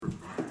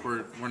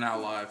We're now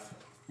live.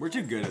 We're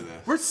too good at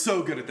this. We're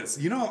so good at this.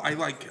 You know, I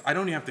don't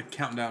even have to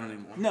count down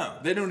anymore. No.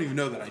 They don't even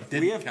know that I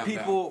didn't count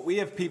down. We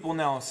have people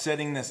now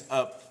setting this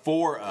up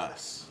for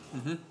us.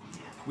 Mm-hmm.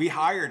 We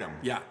hired them.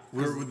 Yeah.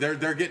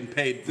 They're getting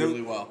paid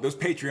really well. Those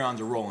Patreons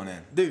are rolling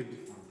in. Dude.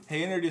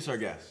 Hey, introduce our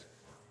guest.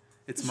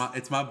 It's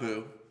my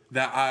boo.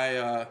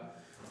 That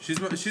she's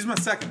my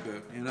second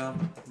boo, you know?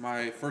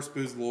 My first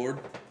boo's Lord.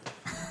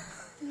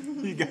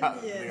 You got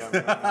it.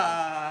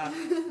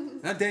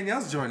 Now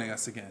Danielle's joining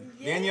us again.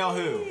 Yay. Danielle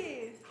who?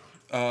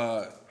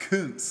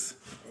 Kuntz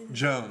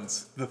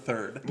Jones the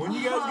third. When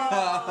you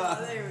guys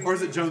get? Or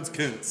is it Jones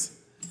Kuntz?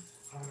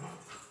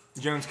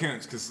 Jones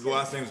Kuntz, because the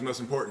last name is most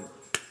important.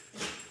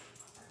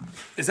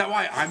 Is that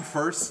why I'm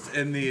first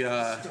in the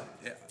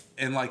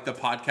in like the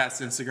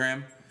podcast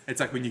Instagram? It's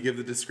like when you give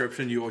the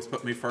description, you always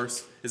put me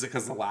first. Is it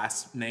because the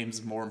last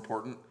name's more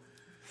important?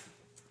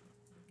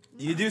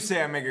 You do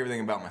say I make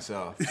everything about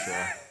myself.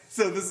 So,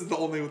 so this is the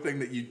only thing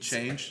that you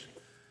changed?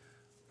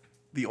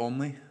 The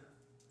only?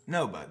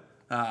 No, bud.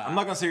 I'm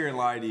not going to sit here and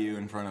lie to you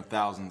in front of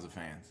thousands of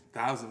fans.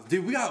 Thousands.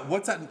 Dude, we got,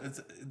 what's that?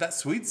 That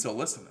Swede's still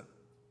listening.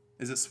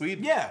 Is it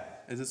Sweden? Yeah.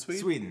 Is it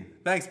Sweden? Sweden.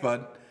 Thanks,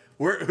 bud.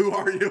 Who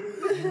are you?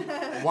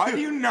 Why do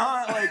you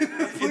not, like,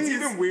 it's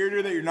even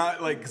weirder that you're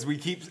not, like, because we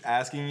keep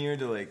asking you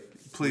to, like,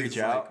 please reach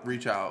out. Like,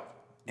 reach out.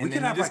 And we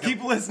then you just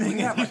keep listening.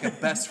 We have like a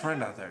best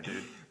friend out there,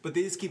 dude. But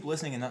they just keep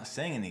listening and not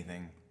saying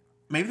anything.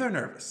 Maybe they're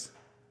nervous.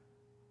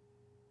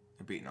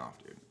 They're beating off,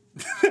 dude.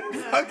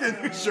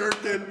 Fucking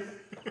shirking.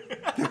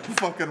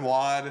 Fucking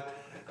wad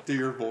to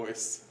your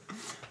voice.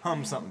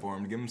 Hum something for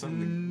him. Give him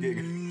something to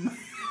gig.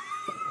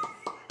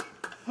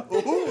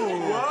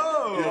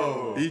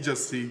 Whoa! Yo,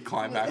 he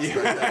climbed back.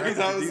 Yeah.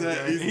 That was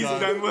it. He's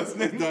done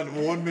listening. He's done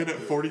 1 minute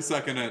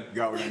 40-second in.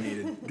 Got what I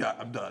needed.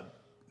 I'm done.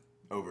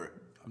 Over it.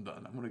 I'm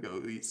done. I'm gonna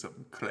go eat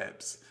some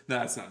crepes. No,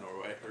 that's not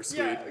Norway or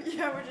Swede.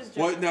 Yeah, we're just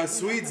joking. What? No,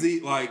 Swedes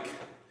eat like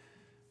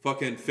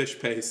fucking fish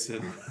paste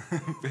and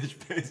fish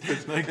paste,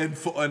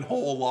 and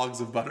whole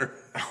logs of butter.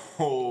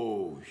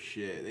 Oh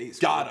shit! They eat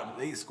Got him.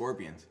 They eat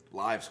scorpions,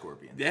 live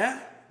scorpions. Yeah.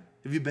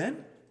 Have you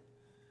been?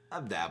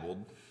 I've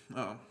dabbled.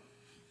 Oh.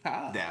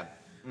 Dab.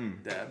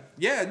 Dab.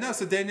 Yeah. No.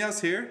 So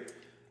Danielle's here.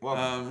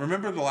 Welcome.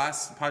 Remember the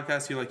last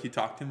podcast you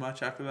talked too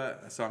much after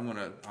that? So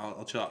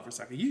I'll chill out for a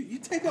second. You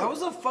take That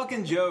was a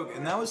fucking joke,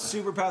 and that was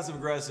super passive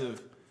aggressive.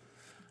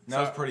 That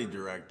was pretty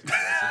direct.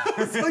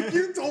 It's like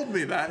you told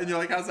me that, and you're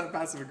like, "How's that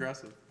passive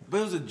aggressive?" But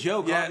it was a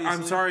joke. Yeah, obviously.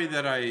 I'm sorry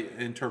that I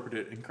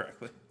interpreted it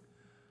incorrectly.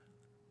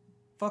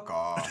 Fuck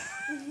off.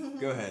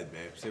 Go ahead,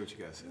 babe. Say what you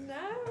gotta say. No,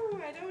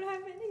 I don't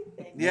have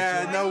anything.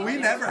 Yeah, no, we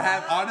never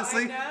have.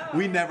 Honestly,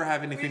 we never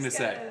have anything We to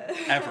say gotta-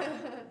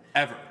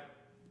 ever.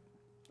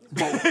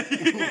 But,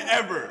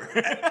 Ever.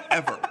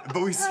 ever.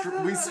 But we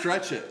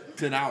stretch it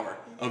to an hour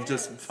of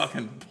just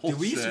fucking bullshit. Dude,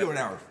 we used to go an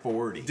hour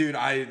 40. Dude,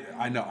 I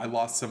know. I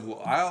lost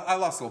I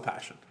lost a little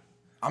passion.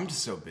 I'm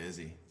just so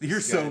busy. You're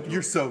so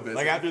busy.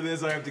 Like after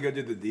this, I have to go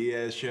do the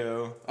Diaz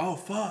show. Oh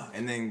fuck.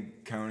 And then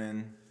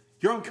Conan.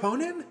 You're on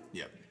Conan?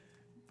 Yep.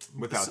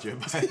 Without you.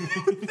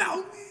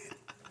 No.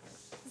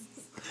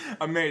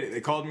 I made it.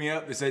 They called me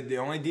up. They said the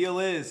only deal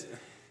is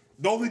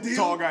The only deal.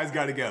 tall guys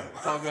got to go.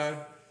 Tall guy.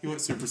 He went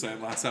Super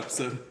Saiyan last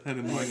episode. I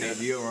didn't like That it.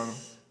 deal on him.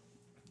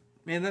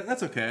 Man,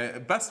 that's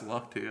okay. Best of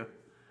luck to you.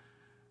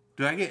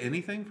 Do I get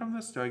anything from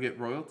this? Do I get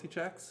royalty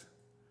checks?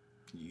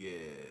 Yeah.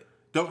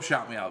 Don't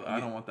shout me out, though. I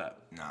don't want that.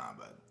 Nah,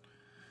 but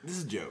this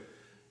is a joke.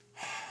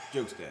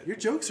 Joke's dead. Your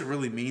jokes are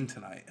really mean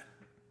tonight.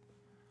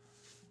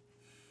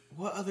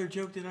 What other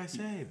joke did I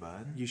say,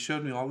 bud? You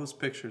showed me all those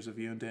pictures of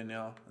you and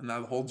Danielle, and now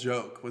the whole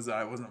joke was that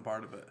I wasn't a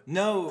part of it.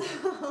 No,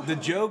 the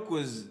joke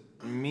was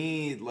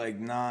me like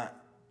not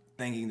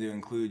thinking to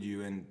include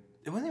you, and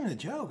it wasn't even a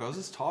joke. I was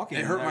just talking.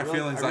 It hurt and my I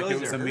realized- feelings I like it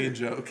realized was a mean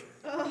joke.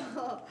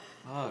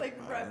 Like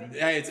rubbing.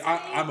 Hey,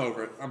 I'm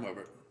over it. I'm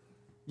over it.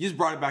 You just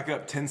brought it back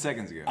up 10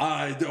 seconds ago.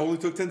 It only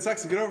took 10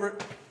 seconds to get over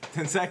it.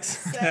 10 seconds.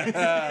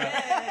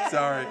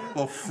 Sorry.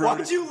 Little Why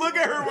did you look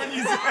at her when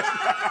you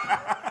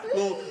said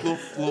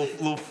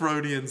little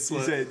Freudian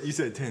slip. you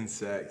said 10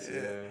 secs?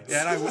 Yeah.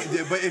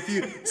 Yeah, but if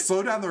you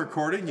slow down the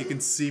recording, you can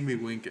see me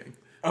winking.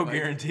 Oh,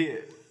 guarantee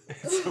it.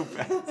 It's so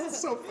fast.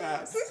 It's so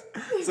fast.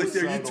 It's like,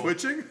 are you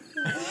twitching?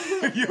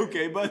 Are you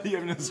okay, bud? You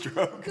having a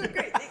stroke?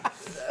 Great,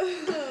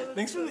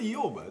 Thanks for the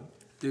yule, bud.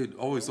 Dude,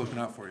 always looking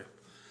out for you.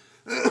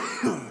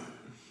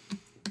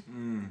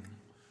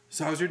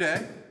 So, how was your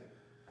day?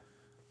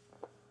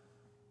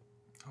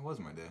 How was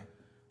my day?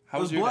 How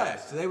I was was your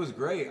blessed. day? Today was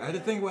great. I had to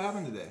think what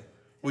happened today.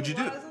 What'd you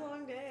do? It was a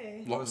long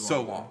day.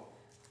 So long.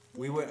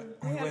 We went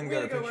We and had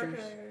got to go work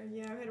pictures. earlier.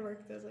 Yeah, we had to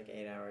work those like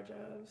 8-hour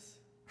jobs.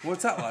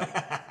 What's that like?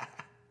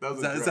 That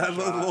was Is that a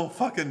little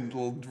fucking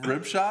little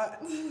rib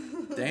shot?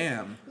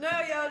 Damn. No,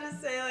 y'all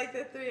just say like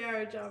the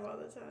 3-hour job all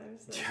the time.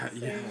 So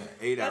Yeah.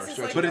 8 hour That's just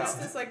stretch. like, But that's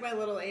it's- just like my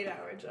little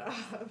 8-hour job.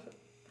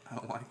 I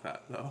don't like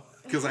that though,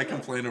 because I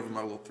complain over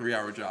my little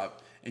 3-hour job,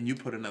 and you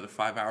put another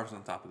 5 hours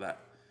on top of that,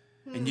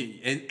 and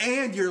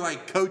you're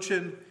like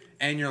coaching,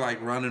 and you're like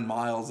running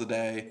miles a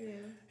day,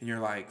 and you're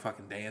like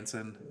fucking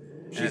dancing.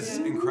 She's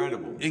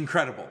incredible.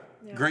 Incredible.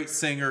 Yeah. Great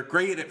singer,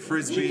 great at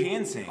frisbee. She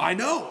can sing. I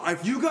know.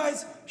 You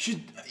guys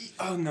should.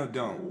 Oh no,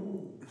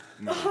 don't.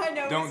 No, I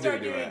know. don't We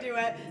start do doing a a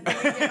duet.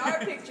 duet. Then we get our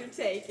picture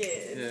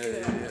taken.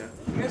 Yeah.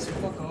 You guys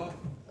fuck off.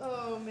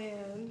 Oh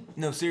man.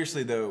 No,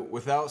 seriously though,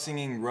 without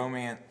singing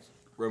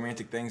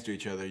romantic things to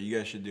each other, you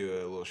guys should do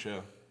a little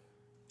show.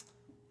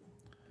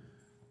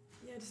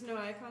 Yeah, just no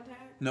eye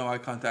contact. No eye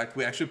contact.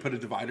 We actually put a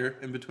divider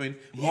in between.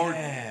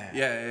 Yeah.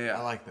 Yeah.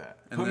 I like that.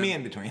 And Put then- me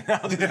in between.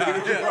 I'll do the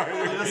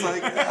Just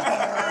like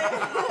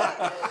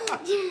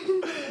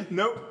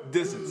Nope.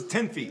 Distance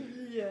 10 feet.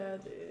 Yeah,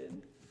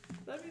 dude.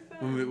 That'd be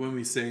fun. when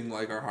we sing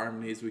like our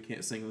harmonies, we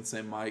can't sing in the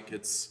same mic.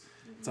 It's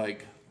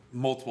like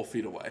multiple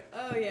feet away.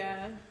 Oh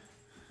yeah.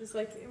 Just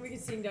like we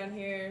could sing down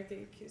here.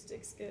 The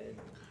acoustic's good.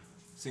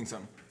 Sing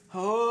something.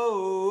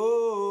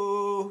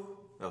 Oh,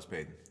 that was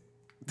paid.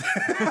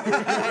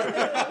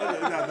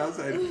 That was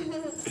Hayden.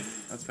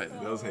 That's Hayden.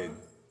 That was Hayden.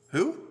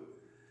 Who?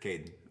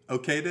 Caden.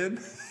 Okay, then.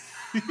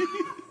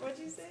 What'd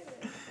you say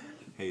there?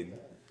 Hayden.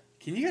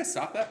 Can you guys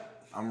stop that?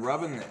 I'm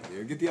rubbing it,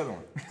 dude. Get the other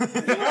one.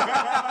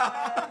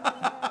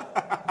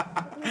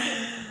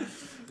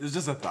 It was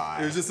just a thigh.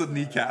 It was just a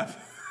kneecap.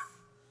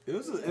 It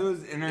was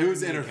inner. It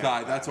was inner kneecap.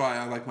 thigh. That's why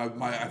I like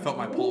I felt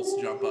my pulse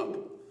jump up.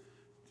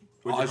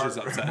 What's your Aja's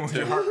heart- upset what's too.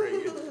 your heart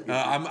rate?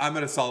 I'm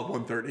at a solid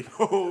 130,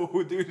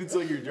 Oh, dude, it's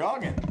like you're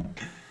jogging.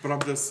 but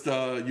I'm just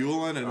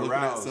yuling and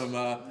Aroused. looking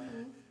at some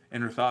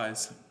inner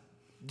thighs.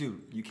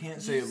 Dude, you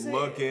can't say say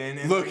looking.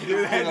 And Look,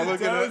 do hang on, that.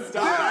 look at Don't it.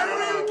 stop. I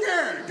don't even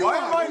care. Come Why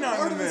on, am I not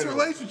part in of the this middle?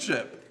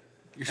 relationship?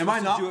 You're Am I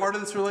supposed to not do it- part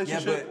of this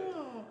relationship? Yeah,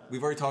 but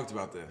we've already talked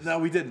about this. No,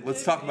 we didn't.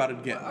 Let's talk about it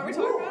again. Are we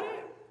talking about it?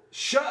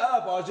 Shut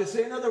up! I'll just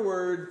say another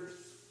word.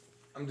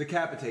 I'm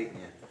decapitating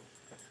you.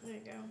 There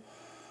you go.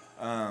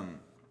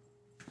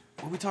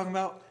 What are we talking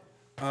about?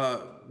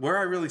 Where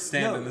I really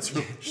stand No. in this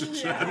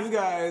relationship. Yeah. You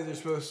guys are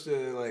supposed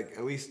to like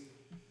at least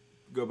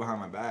go behind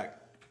my back.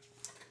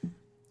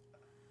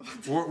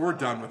 We're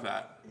done with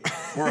that.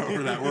 We're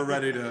over that. We're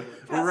ready to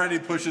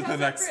push it to the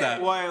next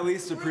step. Well, I at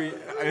least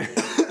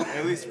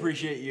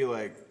appreciate you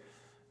like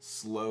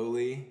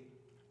slowly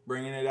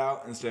bringing it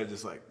out instead of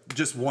just like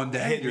Just one day.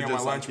 hitting me you're on my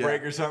just lunch like,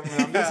 break or something.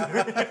 And I'm just I'm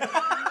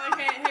like,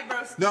 hey,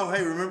 bro. No,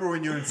 hey, remember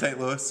when you were in St.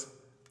 Louis?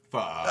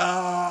 fuck.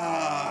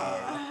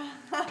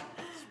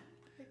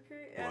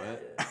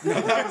 What?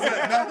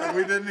 Nothing.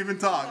 We didn't even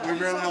talk. We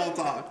barely all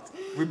talked.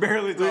 We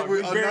barely talked.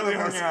 We barely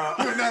none of hung us- out.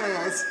 None of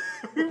us.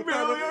 We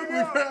barely hung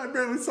out. I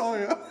barely saw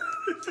you.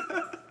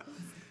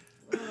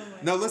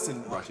 No,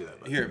 listen. Brought you that,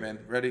 bud. Here, man.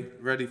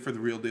 Ready for the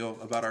real deal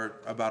about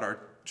our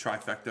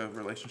trifecta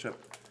relationship.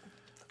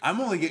 I'm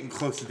only getting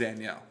close to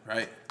Danielle,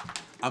 right?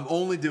 I'm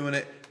only doing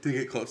it to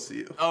get close to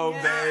you. Oh,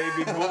 Yeah.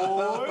 baby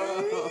boy.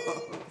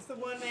 It's the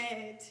one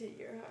man to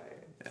your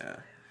heart. Yeah.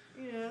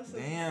 You know. So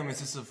Damn,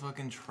 it's just a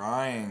fucking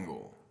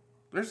triangle.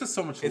 There's just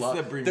so much It's love.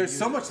 the Bermuda. There's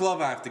so much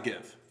love I have to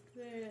give.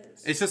 there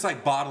is. It's just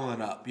like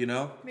bottling up, you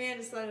know? Man,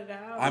 just let it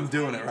out. I'm Just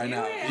doing let it right do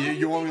now. it.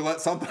 You want me to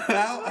let something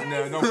out?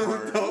 No, no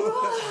part.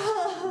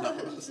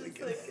 It's like,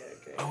 okay.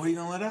 Oh, what are you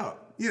gonna let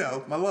out? You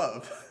know, my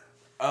love.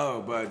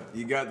 Oh, but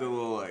you got the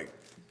little like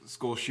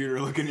school shooter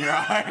look in your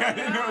eye. I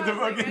didn't know what the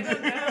Like, fucking. I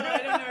don't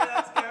know where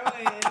that's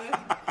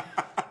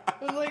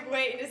going. I'm like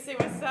waiting to see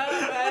what's up,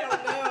 but I don't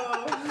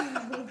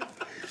know.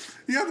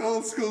 You got the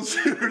old school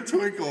shooter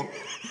twinkle.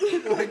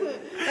 Like,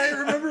 hey,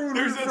 remember when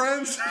we were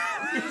friends?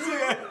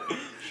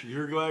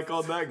 You're glad I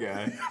called that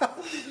guy.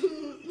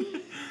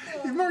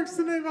 He marks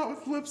the name out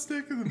with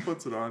lipstick and then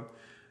puts it on.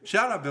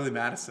 Shout out Billy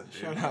Madison.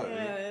 Dude. Shout out, dude.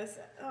 Yes.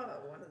 Oh,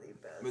 one of the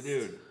best. But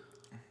dude,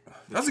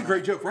 That's a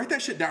great joke. Write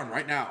that shit down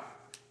right now.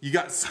 You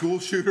got school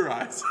shooter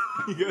eyes.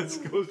 you got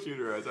school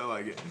shooter eyes. I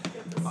like it.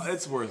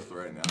 It's worth it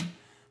right now.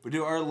 But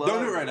dude, our love.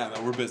 Don't do it right now,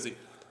 though. We're busy.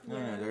 No,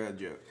 I got a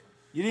joke.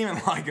 You didn't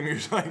even like him. You're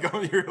just like,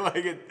 oh, you're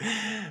like it.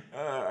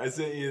 I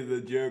sent you the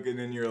joke, and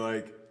then you're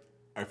like,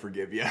 I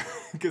forgive you,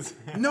 because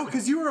No,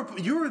 because you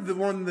were the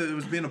one that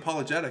was being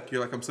apologetic.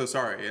 You're like, I'm so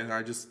sorry, and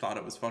I just thought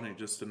it was funny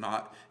just to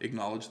not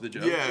acknowledge the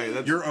joke. Yeah,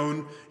 that's- your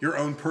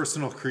own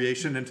personal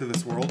creation into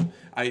this world.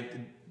 I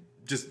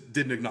just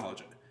didn't acknowledge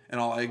it, and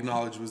all I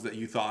acknowledged was that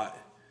you thought.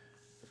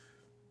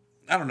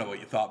 I don't know what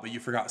you thought, but you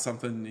forgot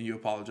something and you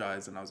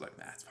apologized, and I was like,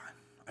 nah, it's fine.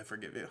 I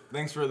forgive you.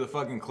 thanks for the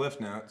fucking cliff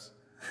notes.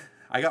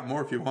 I got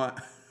more if you want.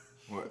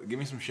 What? Give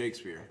me some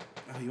Shakespeare.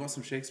 Oh, you want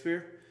some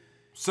Shakespeare?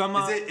 Some.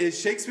 Is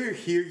Shakespeare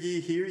hear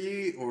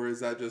ye, or is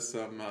that just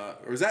some,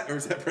 or is that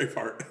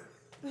Braveheart?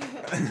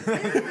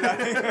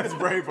 That's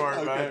Braveheart,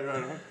 Okay, man.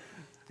 right on.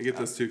 I get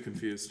those two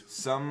confused.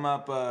 Sum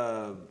up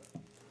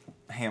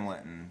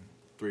Hamlet in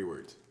 3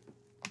 words.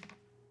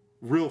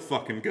 Real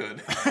fucking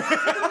good.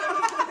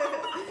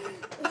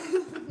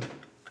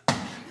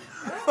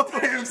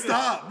 Damn,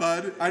 stop,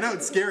 bud. I know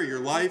it's scary. Your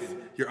life,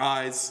 your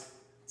eyes,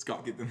 it's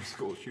gone. Get them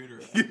school shooter.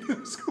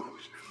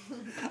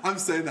 I'm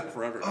saying that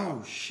forever now.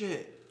 Oh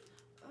shit.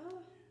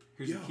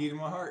 Here's the key to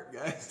my heart,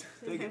 guys.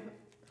 Take it.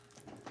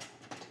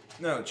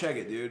 No, check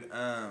it, dude.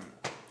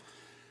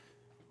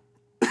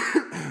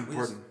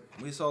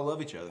 We just all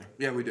love each other.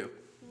 Yeah, we do.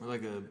 We're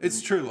like a.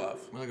 It's true love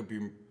We're like a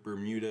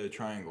Bermuda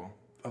Triangle.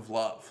 of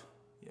love.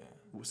 Yeah.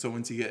 So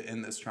once you get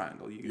in this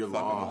triangle, you're You're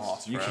fucking lost.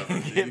 lost You forever.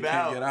 can't dude. get You can't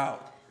out. get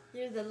out.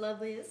 You're the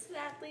loveliest,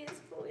 sadliest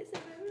voice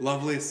I've ever.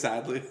 Loveliest,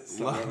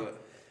 sadliest. I love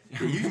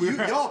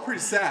it. Y'all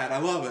pretty sad. I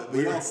love it. But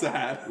y'all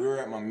sad. We were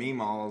at my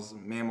Meemaw's,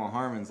 Mammal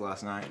Harmon's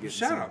last night. getting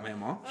Shout some- out,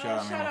 Mama.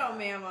 Shout out,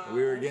 Mama.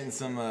 We were getting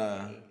some,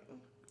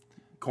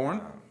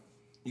 Corn?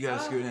 you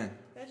gotta scoot in.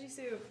 Veggie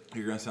soup.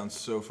 You're gonna sound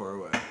so far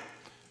away.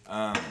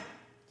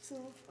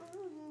 So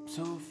fun.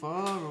 So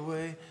far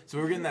away. So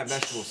we were getting that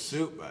vegetable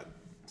soup, but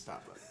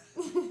stop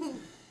it.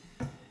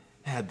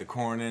 Had the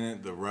corn in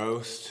it, the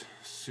roast,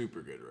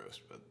 super good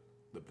roast, but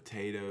the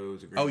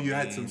potatoes. The green Oh, you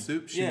had beans. some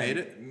soup? She made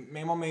it?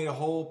 Mama made a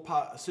whole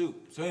pot of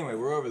soup. So anyway,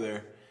 we're over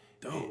there.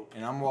 Dope.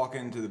 And I'm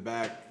walking to the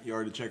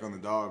backyard to check on the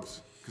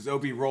dogs. Because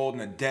Opie rolled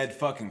in a dead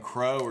fucking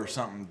crow or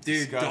something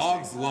Dude, disgusting.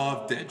 dogs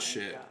love dead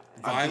shit.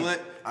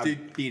 Violet, I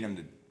dude, beat him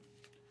to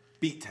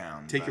beat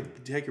town. take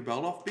bud. your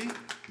belt off, B.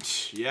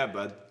 Yeah,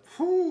 bud.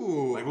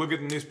 Whew. Like, look at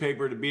the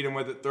newspaper to beat him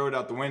with it, throw it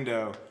out the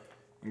window,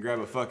 and grab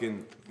a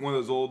fucking one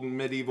of those old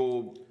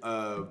medieval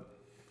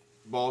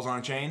balls on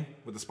a chain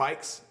with the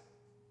spikes.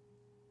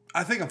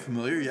 I think I'm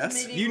familiar.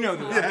 Yes. Maybe. You know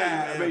the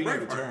Yeah, I bet you know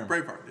the Braveheart, term.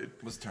 Braveheart, dude.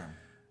 What's the term?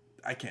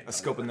 I can't. A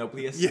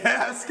Scopinoplius?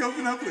 Yeah,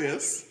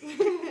 Scopinoplius.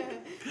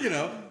 You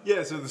know,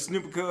 Yeah, so the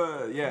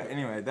Snoopica, yeah,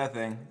 anyway, that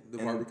thing. the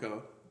And-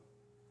 barbacoa.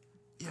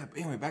 Yeah, but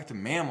anyway, back to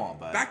Mammal,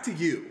 bud. Back to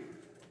you.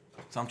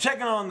 So I'm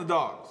checking on the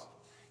dogs,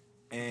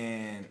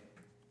 and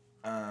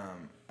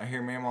I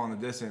hear Mammal in the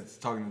distance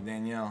talking to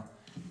Danielle,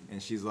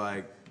 and she's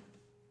like,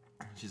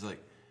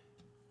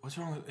 what's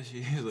wrong with?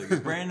 She's like, is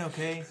Brandon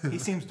okay? He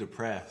seems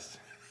depressed.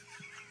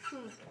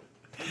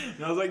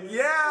 And I was like,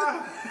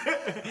 yeah,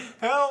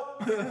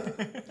 help.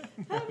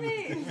 Help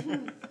me.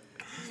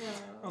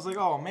 I was like,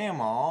 oh,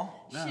 Mammal.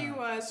 She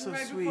was. so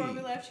Right sweet. before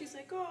we left, she's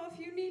like, oh, if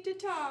you need to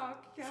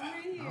talk, come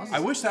right here. I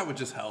wish that would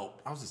just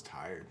help. I was just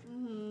tired.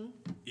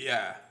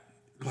 Yeah,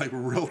 like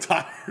real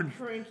tired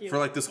Cranky. for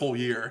like this whole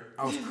year.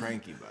 I was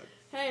cranky, bud.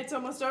 Hey, it's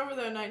almost over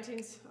though.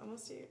 19's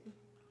almost here.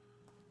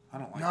 I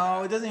don't like.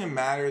 No, it doesn't even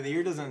matter. The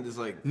year doesn't just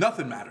like.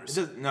 Nothing It matters.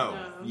 does, no.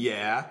 No.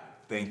 Yeah.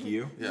 Thank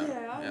you.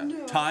 Yeah.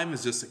 no. Time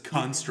is just a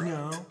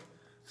construct.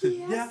 No.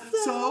 Yeah.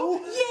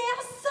 So.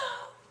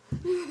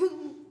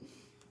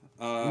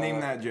 Name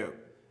that joke.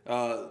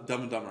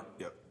 Dumb and Dumber.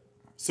 Yep.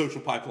 Social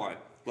pipeline.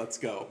 Let's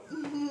go.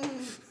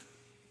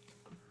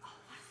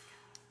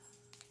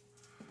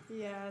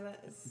 Yeah,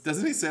 that is.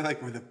 Doesn't he say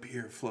like where the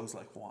beer flows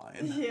like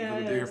wine? Yeah.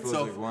 The beer flows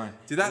So, like wine.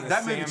 Dude, And the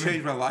that made me salmon-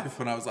 change my life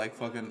when I was like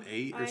fucking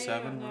 8 or I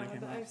 7 don't know, when I came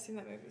but out. I've seen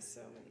that movie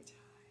so many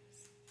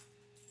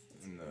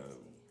times. And the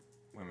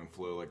women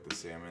flow like the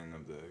salmon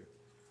of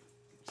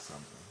the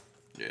something.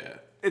 Yeah.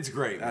 It's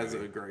great. That's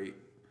movie. a great.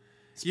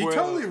 Spoiler- You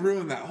totally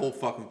ruined that whole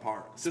fucking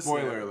part. Just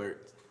Spoiler there.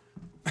 alert.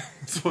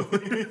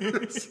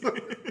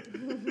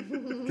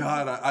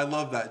 God, I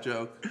love that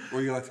joke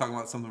where you're like talking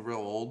about something real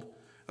old.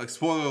 Like,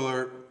 spoiler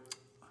alert.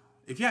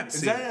 If you haven't Is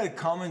seen it, that a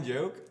common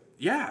joke?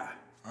 yeah,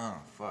 Oh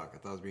fuck! I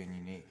thought it was being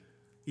unique.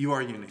 you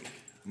are unique.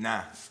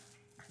 Nah.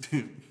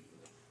 Dude.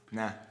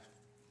 Nah.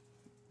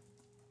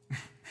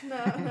 No,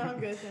 I'm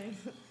good, thanks.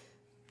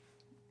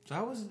 So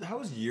how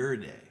was your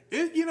day?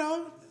 It,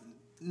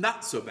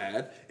 not so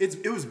bad.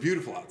 It was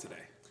beautiful out today.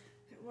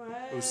 What?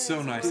 It was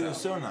so nice It out. was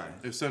so nice.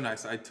 It was so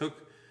nice. I took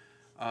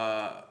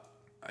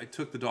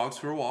the dogs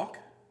for a walk.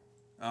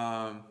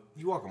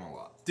 You walk them a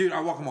lot. Dude, I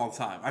walk them all the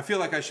time. I feel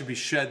like I should be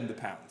shedding the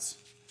pounds.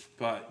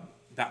 But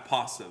that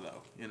pasta,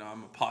 though,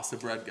 I'm a pasta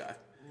bread guy.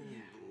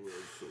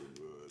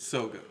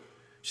 So good.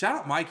 Shout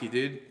out Mikey,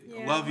 dude.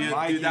 Yeah. Love you.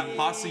 Mikey. Dude, that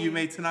pasta you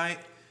made tonight,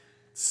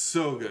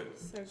 so good.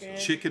 So good.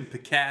 Chicken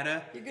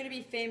piccata You're gonna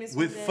be famous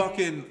with one day.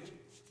 fucking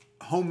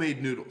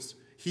homemade noodles.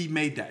 He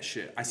made that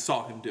shit. I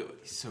saw him do it.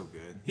 He's so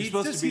good. He's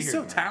supposed just, to be he's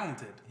here so tonight.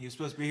 talented. He was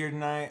supposed to be here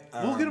tonight.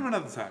 We'll get him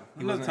another time.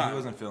 He Another wasn't, time. he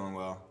wasn't feeling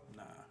well.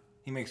 Nah.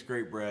 He makes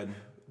great bread.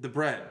 The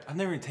bread. I've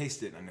never even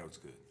tasted it, and I know it's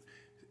good.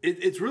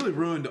 It's really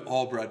ruined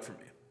all bread for me.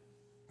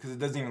 Because it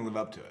doesn't even live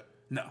up to it.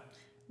 No.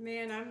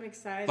 Man, I'm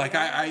excited. Like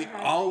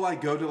I'll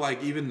like go to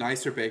like even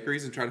nicer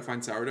bakeries and try to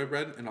find sourdough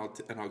bread and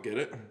I'll get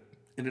it,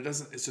 and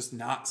it's just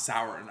not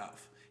sour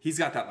enough. He's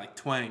got that like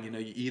twang, you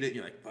eat it, and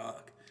you're like,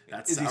 fuck,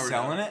 that's Is he sourdough.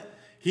 selling it?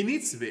 He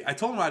needs to be. I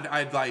told him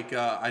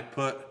I'd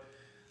put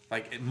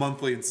like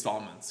monthly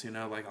installments,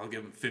 like I'll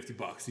give him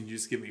 $50 and you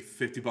just give me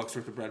 $50 worth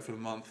of bread for the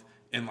month,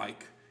 and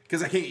like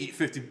because I can't eat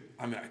 50.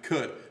 I mean I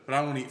could, but I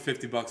don't want to eat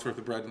 $50 worth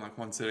of bread in like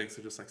one sitting,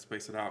 so just like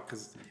space it out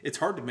because it's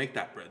hard to make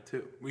that bread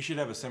too. We should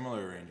have a similar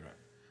arrangement.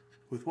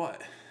 With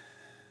what?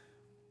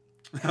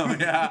 Oh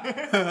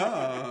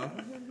yeah.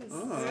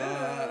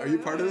 Are you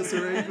part of this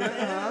arrangement?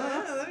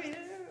 Let me know.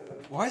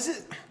 Why is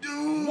it?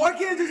 Why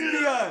can't it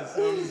just be us?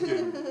 No, I'm just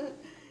kidding.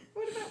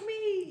 What about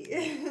me?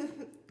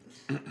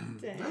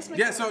 Dang.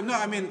 Yeah. So no,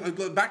 I mean,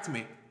 back to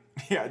me.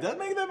 Yeah, it does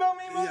make that about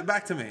me, man. Yeah,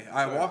 back to me.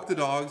 I walked the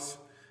dogs,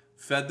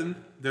 fed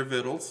them their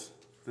vittles.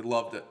 They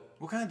loved it.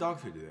 What kind of dog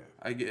food do they have?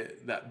 I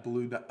get that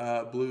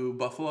blue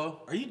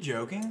buffalo. Are you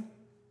joking?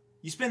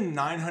 You spend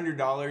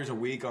 $900 a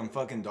week on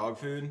fucking dog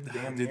food?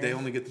 Damn Dude, near? they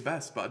only get the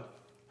best, bud.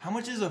 How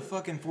much is a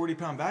fucking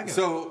 40-pound bag of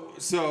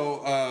it?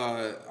 So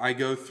I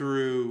go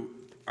through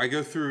I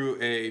go through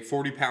a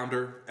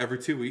 40-pounder every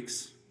 2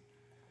 weeks.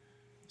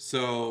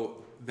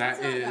 So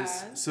That's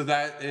not bad.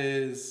 that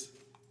is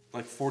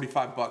like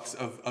 $45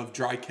 of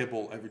dry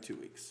kibble every 2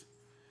 weeks.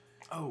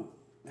 Oh,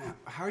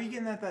 how are you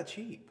getting that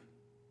cheap?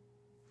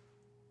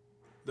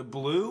 The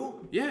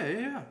blue?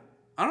 Yeah.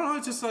 I don't know.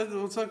 It's just like The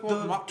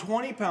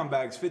 20-pound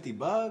bag's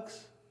 $50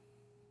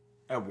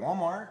 at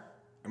Walmart.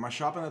 Am I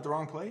shopping at the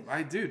wrong place?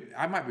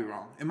 I might be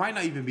wrong. It might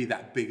not even be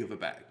that big of a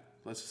bag.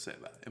 Let's just say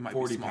that. It might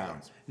 40 be smaller.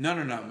 pounds. No.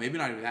 Maybe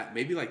not even that.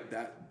 Maybe like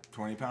that.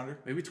 20-pounder?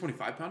 Maybe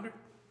 25-pounder.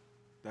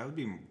 That would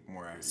be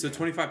more accurate. So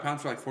 25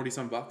 pounds for like 40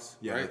 some bucks.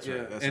 Yeah, right? that's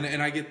right. That's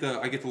And I get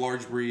the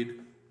large breed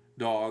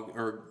dog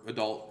or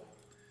adult,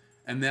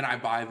 and then I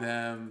buy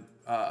them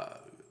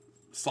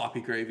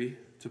sloppy gravy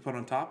to put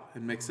on top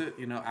and mix it.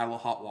 Add a little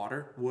hot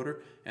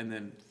water, and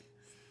then,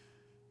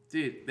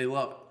 dude, they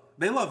love it.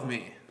 They love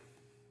me.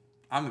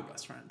 I'm the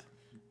best friend.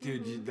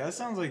 Dude, that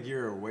sounds like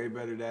you're a way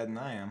better dad than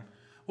I am.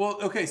 Well,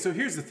 okay, so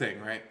here's the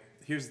thing, right?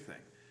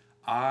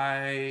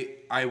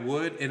 I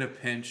would in a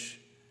pinch,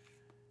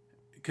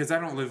 because I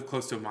don't live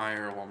close to a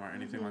Meijer or Walmart or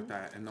anything like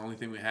that, and the only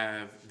thing we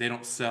have, they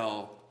don't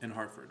sell in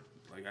Hartford.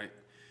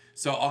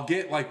 So I'll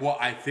get like what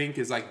I think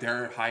is like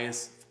their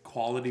highest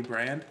quality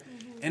brand,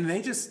 and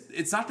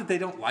it's not that they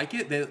don't like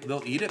it,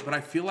 they'll eat it, but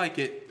I feel like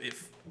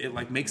it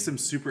like makes them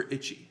super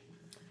itchy.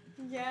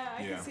 Yeah,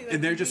 I can see that.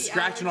 And they're could just be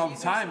scratching all the allergies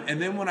or time,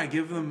 and then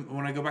something.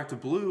 when I go back to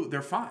Blue,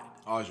 they're fine.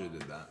 Aja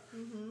did that.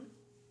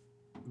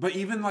 But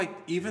even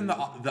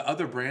the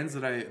other brands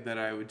that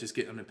I would just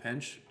get on a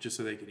pinch just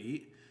so they could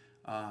eat.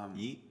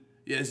 Eat?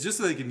 Yeah, it's just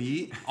so they can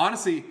eat.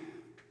 Honestly,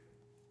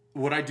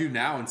 what I do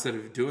now instead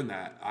of doing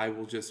that, I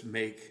will just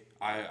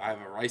I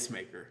have a rice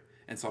maker,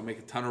 and so I'll make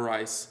a ton of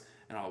rice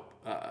and I'll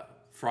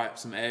fry up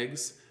some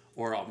eggs,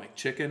 or I'll make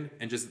chicken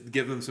and just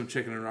give them some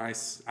chicken and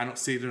rice. I don't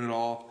season it at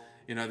all.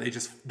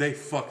 They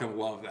fucking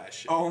love that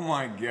shit. Oh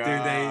my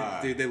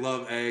god. Dude, they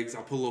love eggs.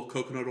 I'll put a little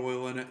coconut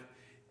oil in it.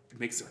 It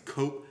makes their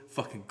coat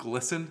fucking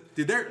glisten.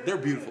 Dude, they're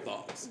beautiful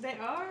dogs. They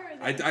are.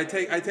 I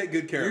take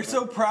good care You're of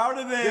them. so proud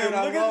of them. Dude,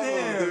 I Look love at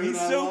him. them, dude. He's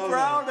I so love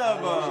proud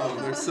them. of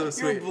them. They're so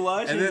sweet. You're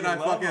blushing. And then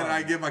You love them.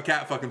 I give my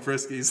cat fucking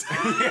friskies.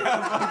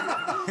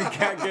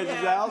 Cat gets his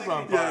house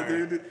on fire. Yeah,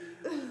 dude.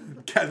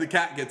 The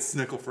cat gets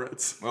Snickle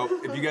Fritz. Well,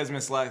 if you guys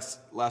missed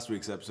last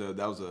week's episode,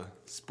 that was a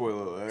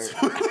spoiler alert.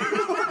 Hey,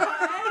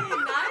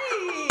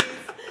 nice.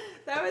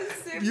 That was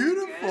super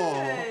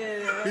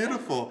good.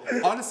 Beautiful.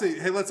 Honestly,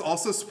 hey, let's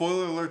also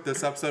spoiler alert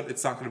this episode.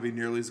 It's not going to be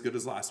nearly as good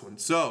as last one.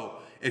 So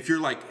if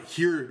you're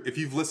if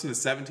you've listened to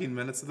 17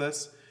 minutes of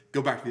this,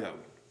 go back to the other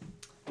one.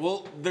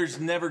 Well, there's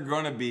never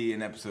going to be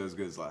an episode as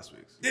good as last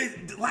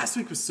week's. Last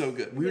week was so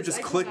good. We were just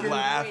I clicking. cannot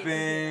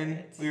Laughing.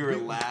 wait to hear it.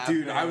 We were laughing.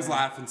 Dude, I was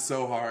laughing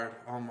so hard.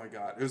 Oh my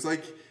god. It was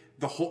like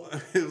the whole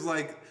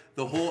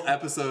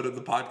episode of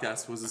the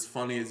podcast was as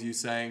funny as you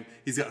saying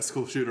he's got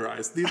school shooter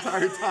eyes the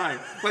entire time.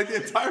 Like the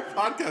entire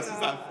podcast is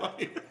that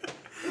funny.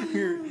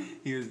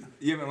 You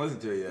haven't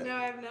listened to it yet. No,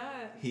 I have not.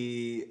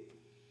 He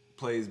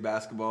plays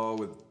basketball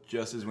with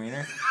Justice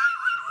Wiener.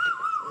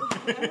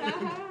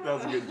 That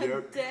was a good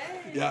joke. Dang.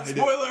 Yeah, I did.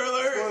 Spoiler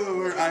alert!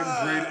 Spoiler alert,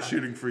 I'm great at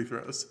shooting free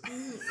throws.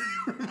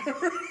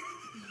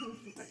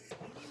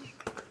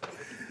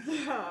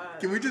 God.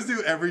 Can we just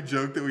do every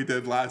joke that we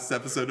did last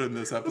episode in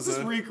this Let's just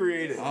episode?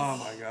 recreate it. Oh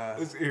my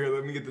god. Here,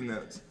 let me get the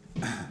notes.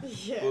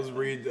 Yeah. Let's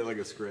read like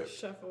a script.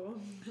 Shuffle.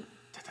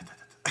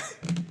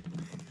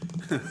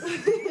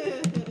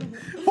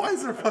 Why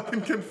is there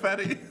fucking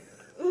confetti?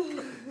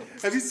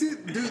 Have you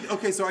seen, dude?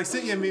 Okay, so I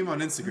sent you a meme on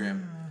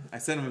Instagram. I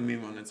sent him a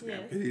meme on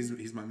Instagram because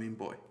he's my meme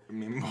boy.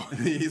 Meme boy.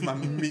 He's my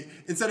meme.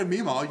 Instead of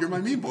Meemaw, you're my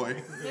meme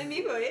boy. My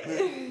me boy.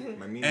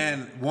 My meme.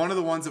 And one of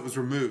the ones that was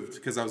removed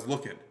because I was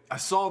looking. I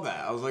saw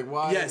that. I was like,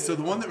 why? Yeah, so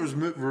the one that was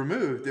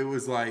removed, it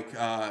was like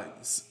a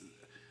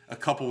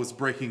couple was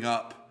breaking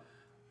up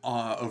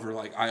over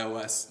like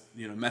iOS,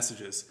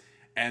 messages.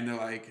 And they're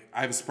like,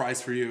 I have a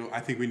surprise for you.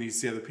 I think we need to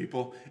see other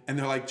people. And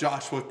they're like,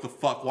 Josh, what the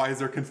fuck? Why is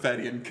there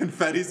confetti? And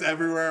confetti's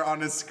everywhere on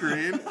his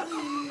screen.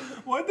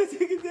 Why'd they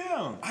take it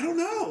down? I don't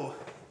know.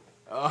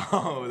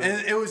 Oh.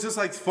 And it was just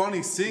like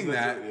funny seeing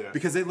that yeah.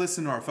 because they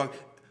listen to our fuck.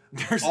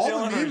 They're All still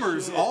the on our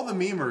memers, shit. all the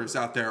memers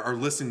out there are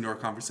listening to our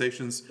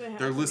conversations. They have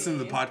They're to listening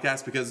to be. the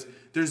podcast because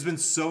there's been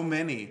so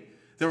many.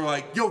 They were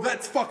like, yo,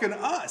 that's fucking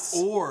us.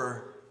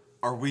 Or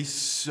are we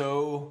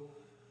so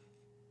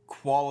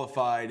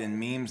qualified in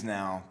memes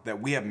now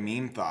that we have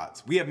meme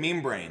thoughts? We have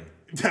meme brain.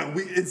 Yeah,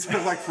 instead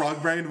of like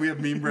frog brain, we have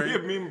meme brain. We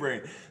have meme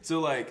brain. So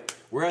like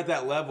we're at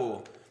that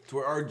level to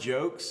where our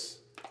jokes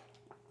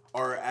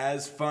are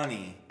as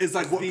funny. It's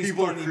like as what these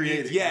people are funny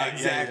creating. memes. Yeah, Yeah,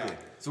 exactly.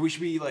 yeah. So we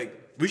should be like,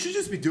 We should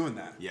just be doing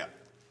that. yeah.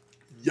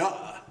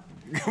 Yeah.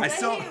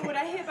 What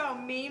I hate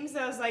about memes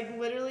though is like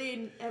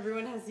literally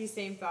everyone has these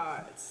same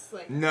thoughts.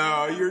 Like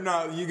No, you're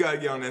not. You gotta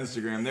get on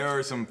Instagram. There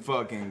are some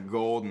fucking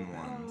golden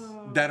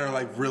ones. That are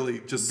like really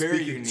just Very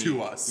speaking unique.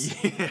 to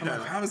us. Yeah. I'm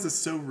like, how is this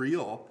so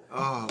real?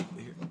 Oh,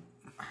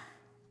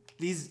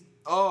 these.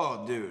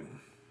 Oh, dude.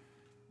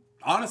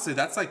 Honestly,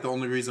 that's like the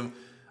only reason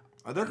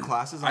Are there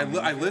classes on I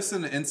memes?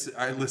 listen to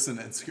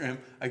Instagram.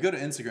 I go to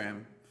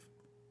Instagram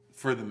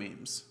for the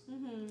memes.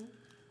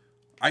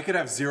 I could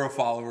have 0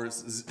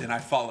 followers and I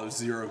follow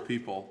 0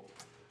 people.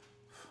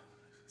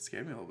 It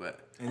scared me a little bit.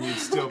 And you'd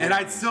still be And on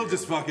I'd still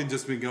YouTube.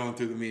 just be going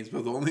through the memes,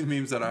 but the only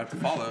memes that I have to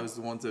follow is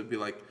the ones that would be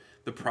like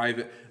the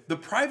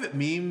private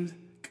meme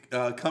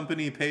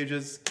company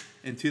pages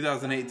in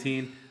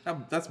 2018.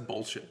 That's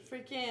bullshit.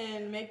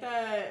 Freaking make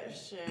that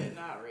shit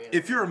not real.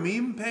 If you're a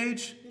meme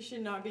page, You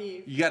should not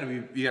be. you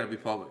gotta be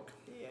public.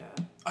 Yeah.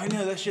 I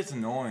know, that shit's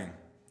annoying.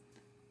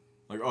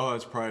 Like, oh,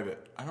 it's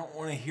private. I don't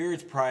want to hear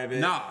it's private.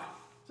 Nah.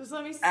 Just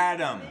let me see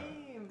Adam. the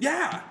name.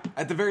 Yeah.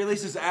 At the very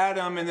least, it's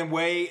Adam, and then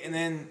wait, and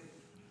then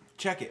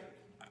check it.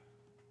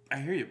 I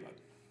hear you, bud.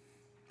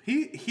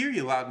 Hear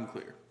you loud and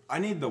clear. I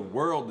need the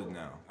world to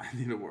know. I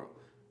need a world.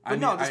 But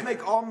no, just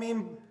make all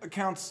meme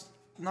accounts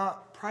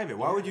not private.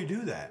 Why would you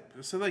do that?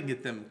 so they can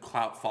get them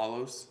clout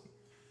follows.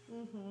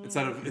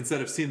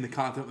 Instead of seeing the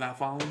content without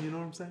following, you know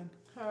what I'm saying?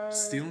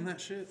 Stealing that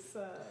shit.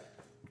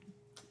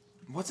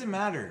 What's it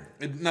matter?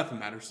 Nothing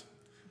matters.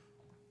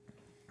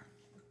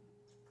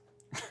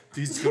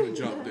 He's gonna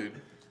jump, dude.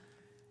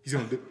 He's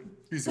gonna do.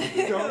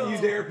 Don't you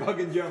dare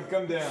fucking jump.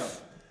 Come down.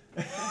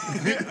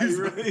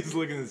 He's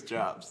licking his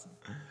chops.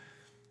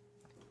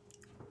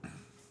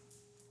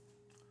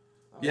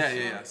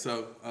 Yeah.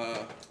 So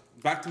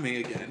back to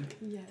me again.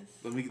 Yes.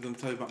 Let me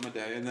tell you about my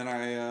day, and then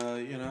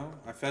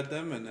I fed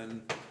them, and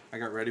then I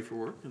got ready for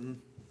work,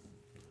 and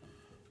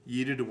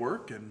yeeted to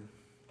work, and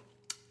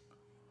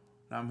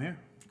now I'm here.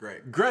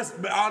 Great.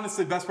 But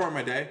honestly, best part of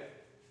my day,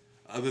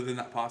 other than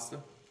that pasta,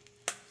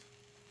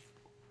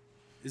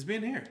 is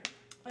being here.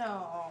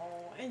 Oh,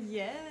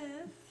 yes.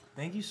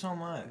 Thank you so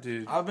much.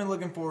 Dude. I've been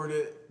looking forward to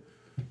it.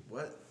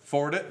 What?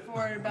 Forward it.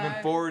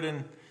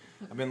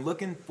 I've been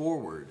looking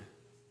forward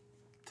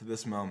to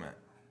this moment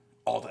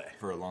All day.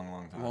 for a long,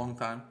 long time. Long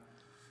time.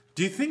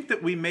 Do you think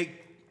that we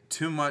make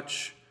too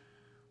much?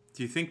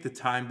 Do you think the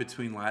time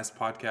between last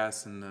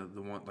podcast and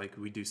the one like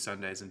we do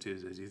Sundays and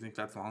Tuesdays? Do you think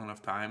that's long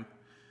enough time,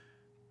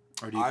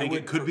 or do you I think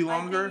would it could be I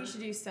longer? think you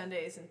should do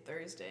Sundays and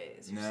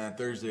Thursdays. Nah,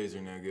 Thursdays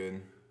are no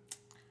good.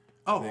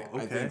 Oh, I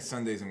okay. think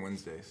Sundays and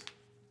Wednesdays.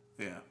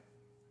 Yeah.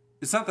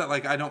 It's not that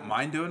like I don't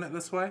mind doing it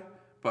this way,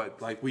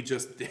 but like we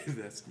just did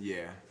this.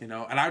 Yeah. You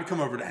know, and I would come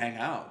over to hang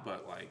out,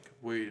 but like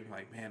we're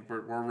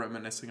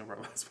reminiscing of our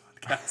last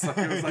podcast. Like,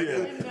 it was like,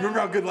 remember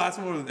how good last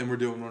one was, and we're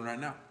doing one right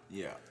now.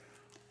 Yeah.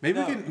 Maybe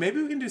No.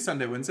 we can do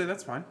Sunday, Wednesday.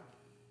 That's fine.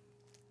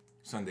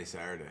 Sunday,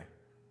 Saturday.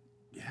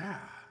 Yeah.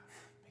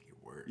 Make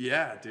it work.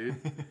 Yeah, dude.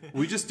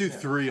 We just do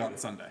 3 on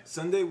Sunday.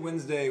 Sunday,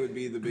 Wednesday would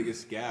be the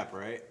biggest gap,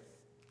 right?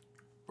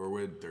 Or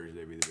would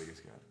Thursday be the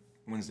biggest gap?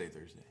 Wednesday,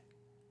 Thursday.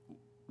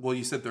 Well,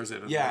 you said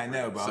Thursday. Yeah, I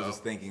know, but I was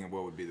just thinking of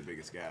what would be the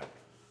biggest gap.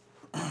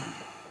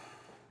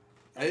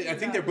 I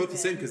think they're both the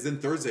same because then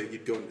Thursday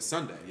you'd go into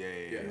Sunday.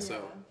 Yeah.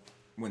 So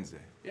Wednesday.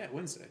 yeah,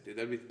 Wednesday, dude.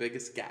 That'd be the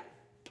biggest gap.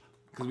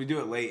 Because we do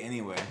it late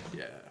ananyway.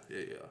 Yeah.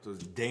 So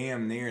it's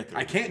damn near Thursday.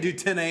 I can't do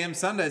 10 a.m.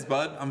 Sundays,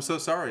 bud. I'm so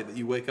sorry that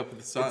you wake up with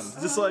the sun.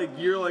 It's just like,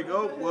 you're like,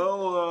 oh,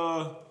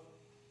 well,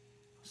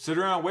 sit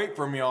around and wait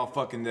for me all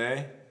fucking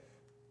day.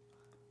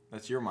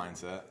 That's your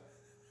mindset.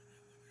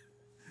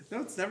 No,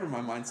 it's never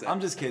my mindset.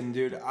 I'm just kidding,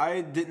 dude.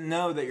 I didn't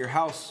know that your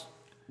house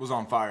was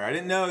on fire. I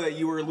didn't know that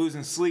you were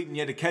losing sleep and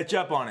you had to catch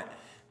up on it.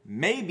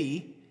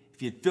 Maybe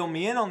if you'd fill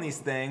me in on these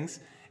things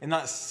and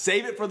not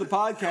save it for the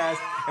podcast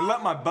and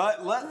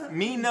let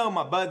me know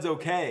my bud's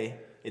okay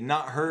and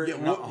not hurt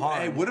and not harm.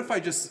 Hey, what if I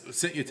just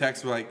sent you a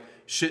text like,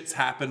 shit's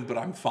happened, but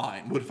I'm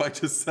fine? What if I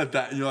just said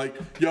that and you're like,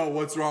 yo,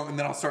 what's wrong? And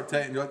then I'll start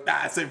telling you, you're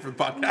like, save it for the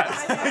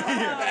podcast.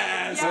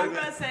 Yeah, I'm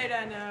gonna say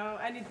that now.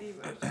 I need the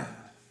emotion.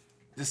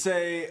 To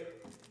say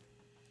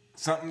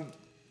something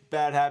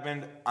bad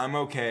happened, I'm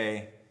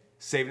okay,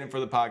 saving it for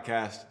the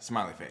podcast,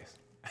 smiley face.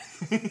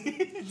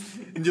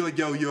 And you're like,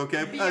 yo, you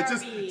okay?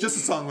 BRB. Just a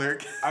song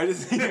lyric. I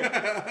just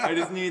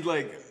need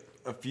like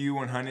a few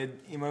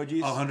 100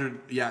 emojis. 100,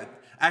 yeah.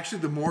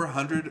 Actually, the more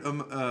 100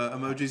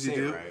 emojis you Say it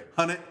do, right.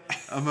 100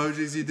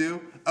 emojis you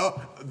do,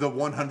 the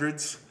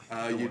 100s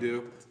you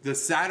do, the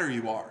sadder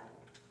you are.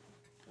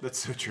 That's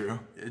so true.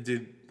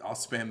 Dude, I'll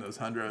spam those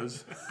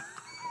hundreds.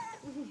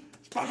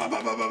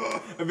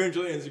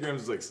 Eventually,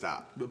 Instagram's like,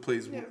 stop. But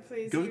please, Yeah,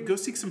 please, go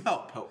seek some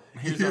help.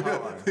 Here's our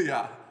hotline.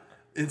 Yeah.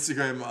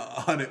 Instagram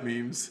 100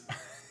 memes.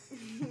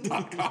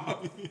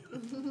 .com.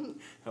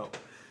 Help.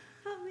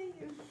 Help me.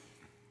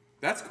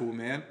 That's cool,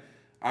 man.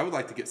 I would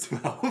like to get some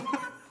help.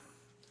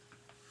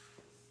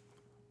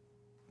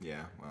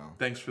 Yeah, well.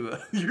 Thanks for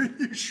the.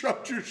 You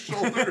shrugged your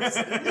shoulders.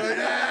 You're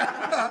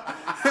like,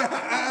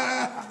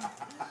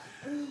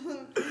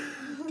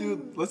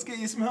 Dude, let's get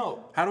you some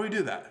help. How do we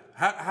do that?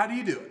 How do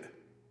you do it?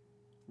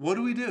 What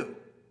do we do?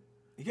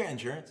 You got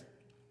insurance?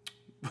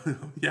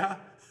 Yeah.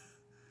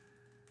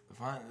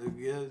 Fine,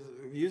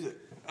 use it.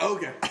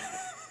 Okay.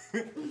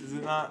 Does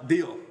it not?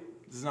 Deal.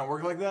 Does it not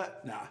work like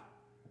that? Nah.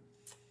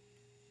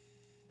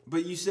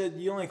 But you said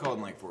you only called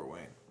in like Fort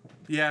Wayne.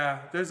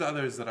 Yeah, there's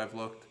others that I've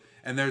looked,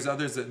 and there's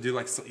others that do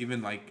like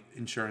even like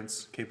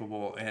insurance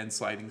capable and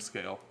sliding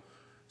scale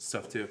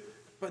stuff too.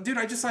 But dude,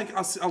 I just like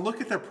I'll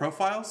look at their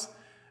profiles,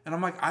 and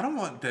I'm like, I don't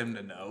want them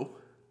to know,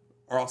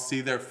 or I'll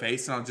see their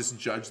face and I'll just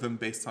judge them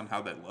based on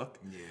how they look.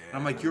 Yeah. And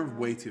I'm like, you're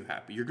way too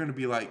happy. You're gonna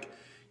be like,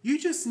 you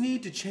just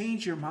need to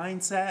change your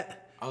mindset.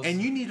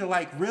 And you need to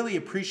like really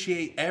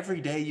appreciate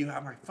every day you have.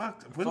 I'm like,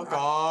 fuck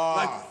off.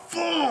 Like,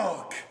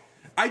 fuck.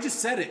 I just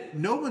said it.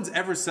 No one's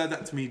ever said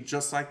that to me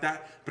just like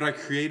that, but I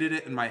created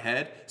it in my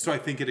head, so I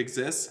think it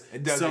exists.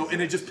 It does So, exist.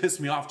 and it just pissed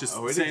me off just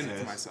saying it to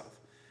exists. myself.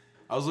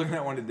 I was looking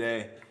at one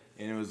today,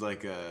 and it was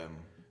like,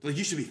 Like,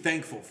 you should be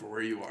thankful for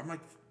where you are. I'm like,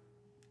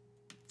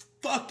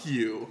 fuck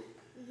you.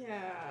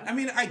 Yeah. I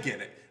mean, I get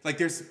it. Like,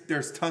 there's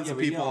tons of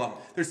but you people.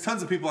 don't. There's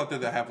tons of people out there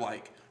that have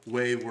like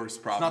way worse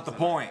problems. not the than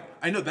point.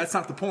 I know that's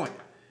not the point.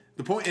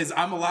 The point is,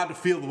 I'm allowed to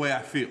feel the way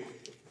I feel.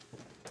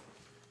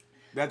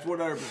 that's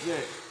 100%.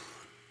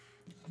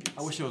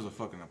 I wish there was a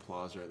fucking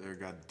applause right there.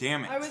 God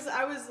damn it. I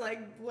was like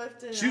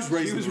lifting. She was up.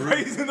 raising She was the roof.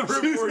 raising the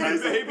roof She was for you,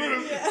 raising the baby.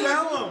 roof.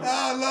 Tell him. Oh,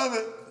 I love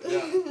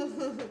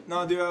it.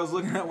 No, dude, I was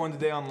looking at one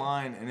today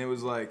online, and it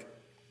was like,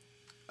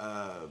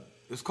 it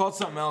was called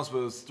something else, but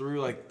it was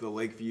through like the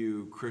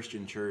Lakeview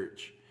Christian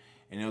Church,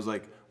 and it was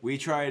like, we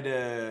try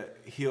to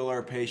heal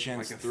our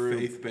patients Like a through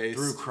faith-based-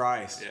 through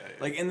Christ. Yeah, yeah.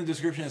 Like in the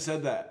description, it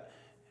said that,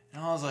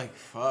 and I was like,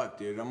 fuck,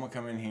 dude, I'm gonna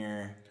come in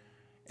here.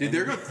 Dude,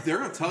 they're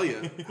gonna tell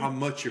you how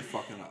much you're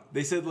fucking up.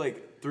 They said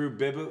like through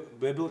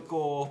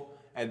biblical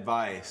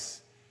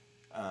advice,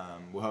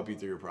 will help you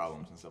through your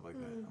problems and stuff like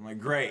that. I'm like,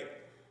 great.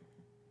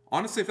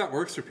 Honestly, if that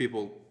works for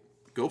people,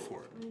 go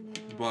for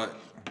it. But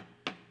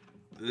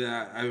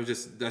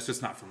that's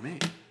just not for me.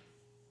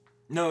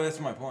 No, that's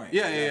my point.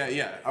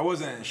 Yeah. I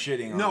wasn't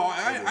shitting on No,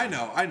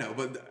 everyone. I know,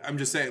 but I'm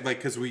just saying, like,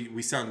 because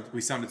we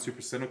sounded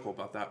super cynical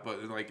about that,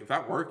 but like, if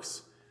that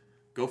works,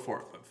 go for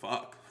it. But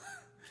fuck,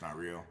 It's not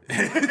real.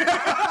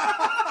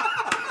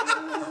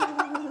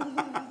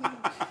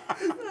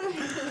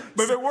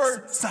 But if it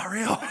works, it's not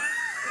real.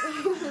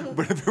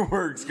 but if it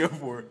works, go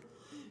for it.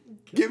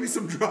 Give me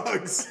some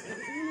drugs.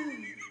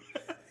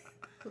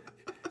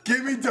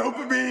 Give me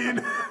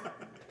dopamine.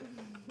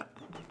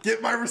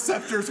 Get my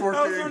receptors How's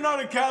there working. not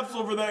a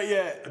capsule for that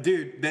yet?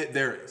 Dude,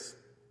 there is.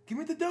 Give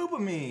me the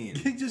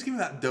dopamine. Just give me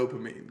that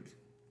dopamine.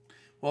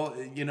 Well,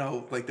 you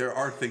know, like there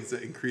are things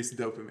that increase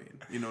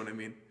dopamine. You know what I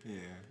mean? Yeah,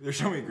 there's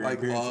so many Like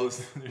grandparents love,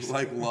 listening. There's-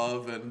 like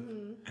love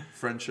and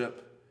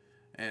friendship,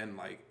 and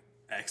like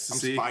I'm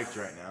ecstasy. spiked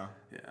right now.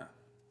 Yeah,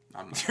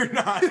 I'm not. You're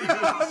not.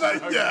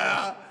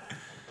 Yeah.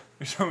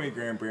 There's so many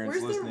grandparents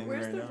listening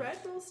Where's right the now.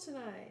 Red Bulls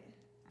tonight?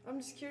 I'm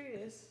just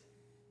curious.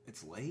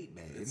 It's late,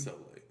 babe. It's so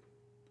late.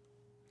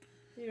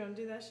 You don't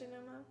do that shit no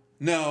more?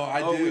 No,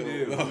 I Oh, do. we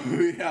do.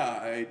 Oh, yeah,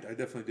 I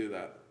definitely do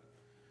that.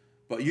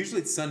 But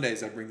usually it's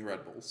Sundays I bring the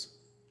Red Bulls.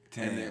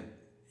 10 And a.m. then,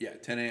 yeah,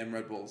 10 a.m.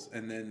 Red Bulls.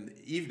 And then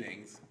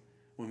evenings,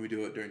 when we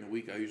do it during the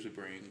week, I usually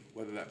bring,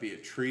 whether that be a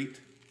treat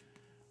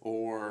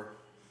or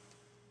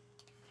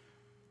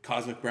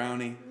Cosmic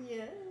Brownie,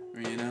 Yeah.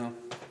 or, you know,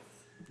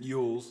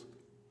 Yules.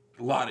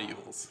 a lot of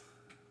Yules.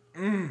 I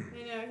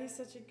know, he's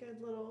such a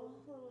good little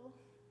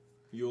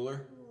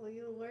Euler.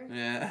 Euler.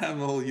 Yeah,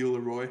 I'm a little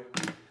Euler boy.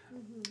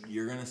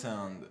 You're gonna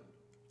sound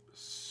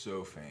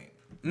so faint.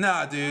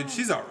 Nah, dude,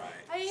 she's all right.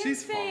 I am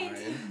She's faint.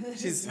 fine.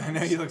 She's. I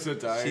know you look so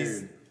tired.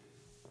 She's-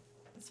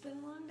 It's been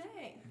a long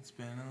day. It's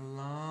been a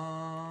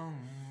long.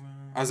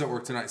 I was at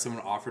work tonight.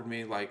 Someone offered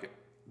me like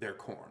their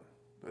corn,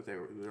 but they're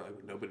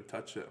like nobody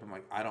touched it. I'm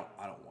like, I don't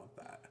want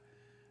that.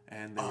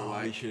 And they were Oh, you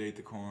like, should eat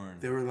the corn.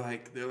 they're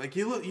like,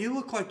 you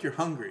look like you're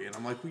hungry. And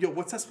I'm like, yo,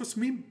 what's that supposed to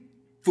mean,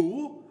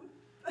 fool?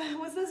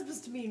 What's that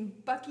supposed to mean,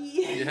 Bucky?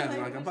 Yeah, like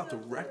I'm what's about to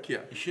that- wreck you.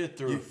 You should have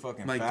threw a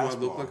fucking Like, fastball. do I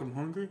look like I'm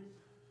hungry?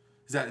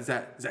 Is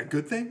that a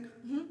good thing?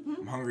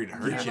 I'm hungry to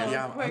hurt you.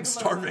 Yeah, quick I'm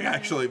starving look.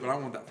 actually, but I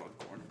don't want that fucking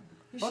corn.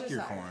 You Fuck should've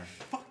your saw it. corn.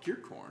 Fuck your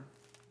corn.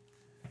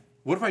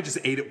 What if I just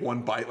ate it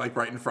one bite, like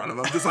right in front of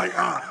him? Just like,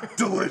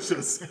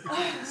 delicious.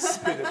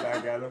 Spit it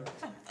back at him.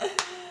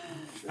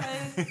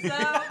 That is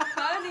so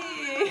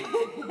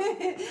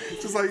funny.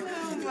 Just like,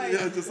 Oh my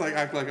yeah, just like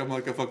act like I'm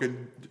like a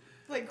fucking,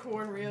 Like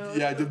cornmeal.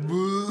 yeah, just.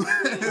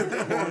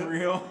 Corn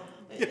reel.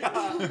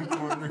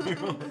 Corn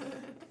reel.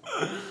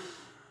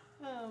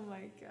 Oh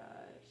my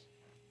gosh.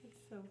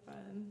 It's so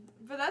fun.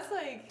 But that's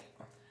like,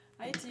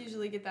 I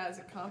usually get that as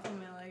a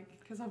compliment, like,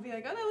 because I'll be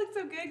like, oh, that looks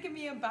so good, give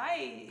me a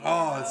bite. you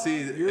Oh, know?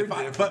 see,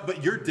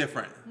 but you're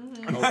different.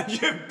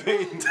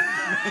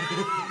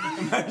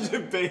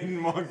 Imagine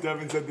Peyton walked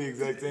up and said the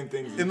exact same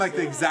thing. In like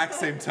the exact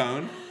same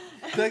tone.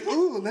 They're like,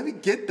 ooh, let me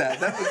get that.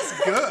 That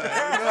looks good.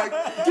 And you're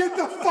like, get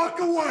the fuck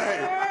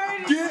away.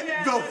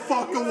 Get the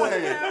fuck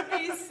away. That would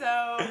be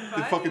so funny.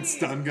 You fucking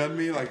stun gun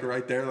me, like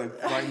right there,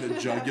 like right in the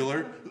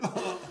jugular.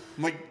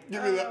 I'm like,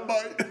 give me that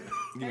bite.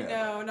 I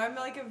know, and I'm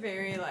like a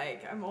very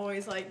like, I'm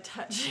always like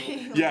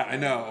touching. Yeah, I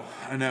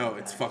know.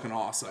 It's fucking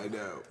awesome. I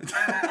know.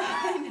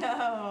 I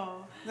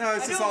know. No,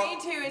 it's I just don't all.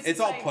 mean to, it's It's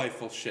just all like-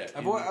 playful shit.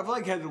 I've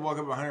like had to walk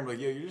up behind her and be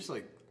like, yo, you're just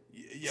like,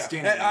 Yeah,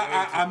 standing way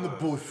I'm too the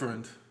close.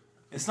 boyfriend.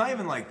 It's not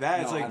even like that.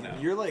 It's No, I like know.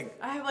 you're like,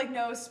 I have like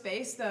no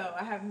space though.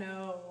 I have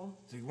no.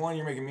 it's like one,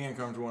 you're making me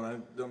uncomfortable, and I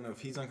don't know if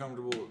he's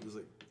uncomfortable. It's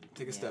like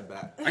take a step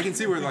back. I can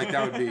see where like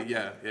that would be.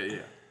 Yeah,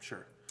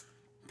 sure.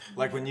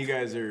 Like when you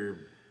guys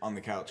are on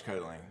the couch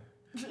cuddling,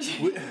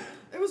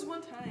 It was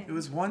one time. It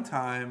was one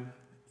time.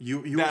 You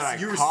were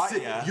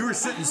ya. you were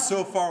sitting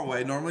so far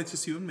away. Normally it's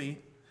just you and me,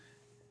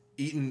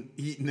 eating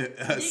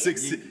a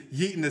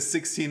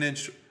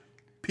 16-inch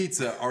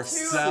pizza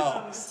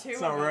ourselves. Two That's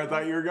of not where I them.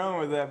 thought you were going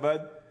with that,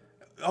 bud.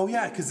 Oh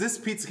yeah, because this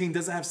Pizza King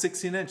doesn't have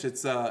 16-inch.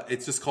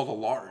 It's just called a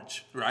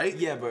large, right?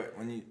 Yeah, but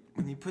when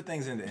you put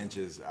things into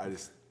inches, I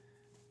just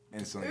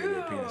instantly get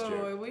a penis Ooh,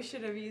 joke. we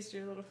should have used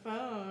your little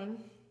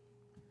phone.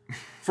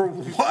 For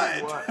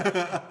what?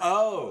 What?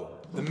 Oh,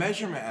 the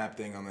measurement app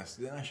thing on this.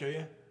 Didn't I show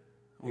you?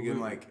 You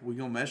can like, we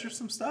gonna measure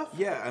some stuff?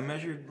 yeah, I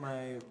measured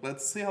my,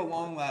 Let's see how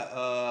long that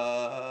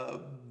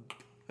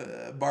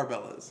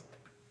barbell is.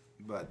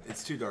 but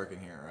it's too dark in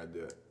here. Or I'd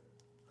do it.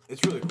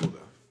 It's really cool though.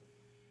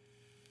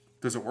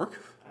 Does it work?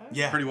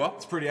 Yeah, Pretty well?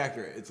 It's pretty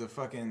accurate. It's a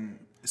fucking.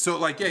 So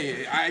like,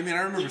 yeah. I mean,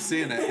 I remember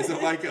seeing it. Is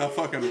it like a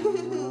fucking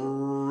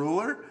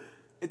ruler?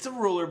 It's a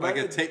ruler, but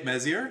Like a tape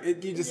measure?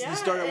 you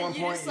start at one and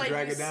point, just, you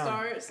drag it down.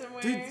 Start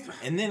somewhere. Dude,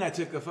 And then I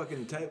took a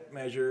fucking tape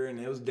measure, and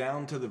it was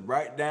down to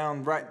right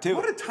to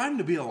what it. a time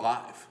to be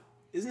alive.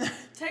 Isn't it?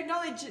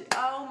 Technology.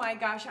 Oh my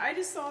gosh! I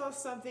just saw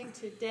something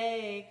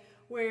today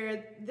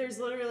where there's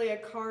literally a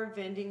car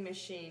vending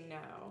machine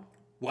now.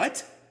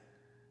 What?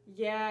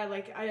 Yeah,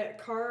 like a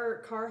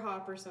car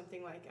hop or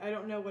something like. I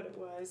don't know what it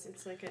was.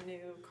 It's like a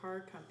new car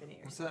company.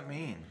 Or What's that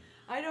mean?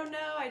 I don't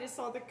know. I just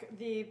saw the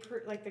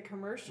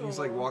commercial. You just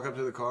like walk up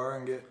to the car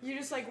and get. You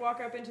just like walk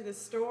up into the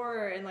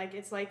store and like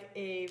it's like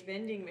a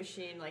vending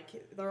machine.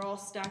 Like they're all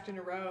stacked in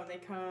a row and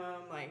they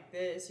come like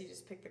this. You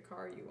just pick the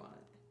car you want.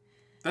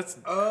 That's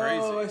Oh,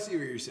 crazy. I see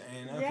what you're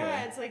saying. Okay.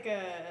 Yeah, it's like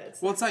a.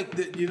 Well, it's like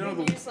you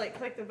the. just like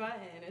click the button.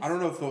 I don't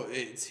know if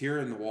it's here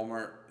in the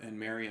Walmart in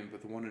Marion,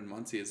 but the one in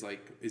Muncie is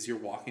like, you're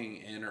walking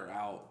in or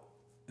out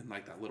in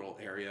like that little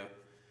area.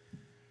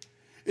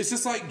 It's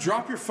just like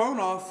drop your phone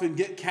off and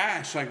get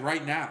cash like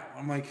right now.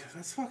 I'm like,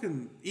 that's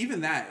fucking.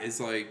 Even that is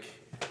like,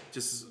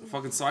 just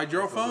fucking slide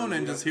your phone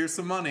and just here's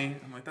some money.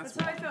 I'm like, that's.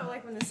 That's what I felt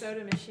like when the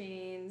soda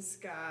machines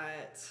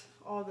got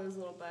all those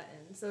little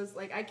buttons. So it's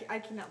like I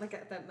cannot look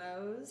at that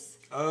Moe's.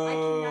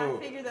 Oh, I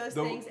cannot figure those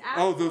things out.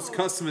 Oh, those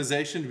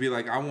customization to be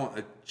like, I want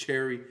a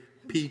cherry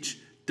peach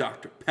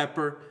Dr.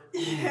 Pepper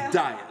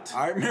diet.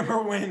 I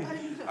remember when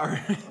I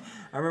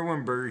remember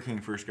when Burger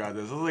King first got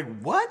this. I was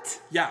like,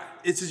 what? Yeah,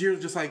 it's just you're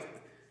just like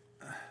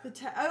It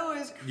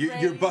was crazy.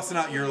 you're busting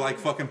out your like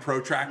fucking And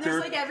protractor.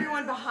 there's like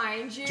everyone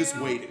behind you. Just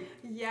waiting.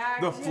 Yeah.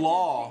 The 'cause you have to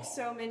flaw- pick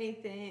so many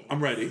things.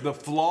 I'm ready. The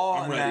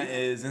flaw I'm in that ready.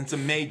 is, and it's a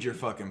major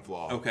fucking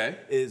flaw. Okay.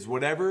 Is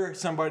whatever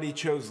somebody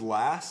chose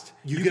last,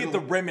 you get the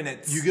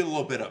remnants. You get a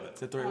little bit of it. Is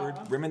that the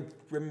right word?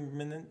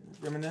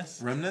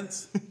 Reminisce?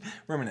 Remnants?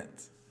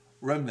 Remnants.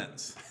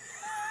 Remnants.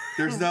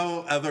 There's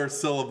no other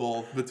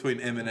syllable between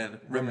imminent.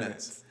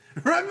 Remnants.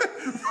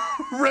 Remnants.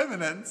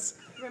 Remnants.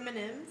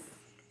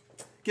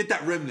 Get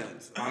that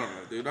remnants. I don't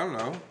know, dude. I don't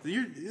know.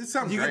 It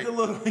sounds You great. get the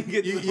little.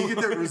 You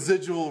get the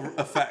residual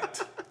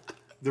effect.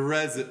 The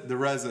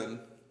resin.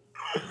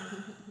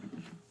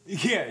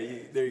 Yeah,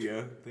 there you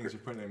go. Things are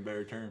putting it in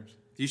better terms.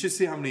 You should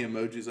see how many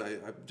emojis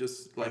I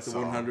just like the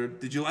saw 100.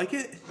 Did you like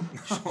it?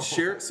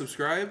 Share it,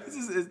 subscribe.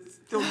 It's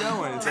still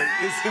going. It's like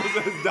it still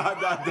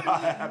says ...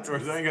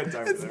 afterwards. I ain't got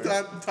time It's for a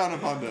that. ton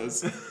of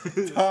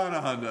hundos. Ton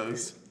of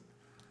hundos.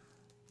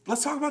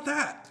 Let's talk about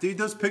that. Dude,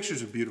 those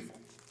pictures are beautiful.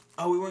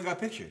 Oh, we went and got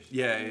pictures.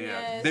 Yeah.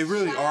 Yes, They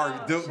really shout are.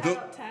 out, They're, shout they're,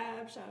 out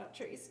Tab. Shout out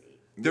Tracy.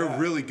 they're Yeah.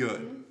 really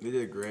good. They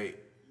did great.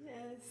 Yes.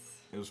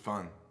 It was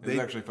fun. It was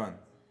actually fun.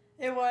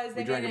 It was.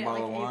 They drank made a it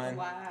bottle like of wine. a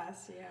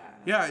blast. Yeah.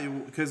 Yeah,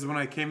 because when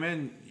I came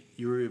in,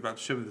 you were about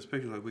to show me this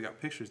picture. Like, we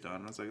got pictures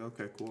done. I was like,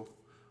 okay, cool.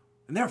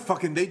 And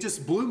they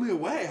just blew me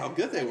away how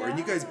good they were. And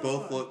you guys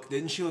both look.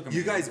 Didn't she look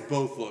amazing? You guys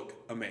both look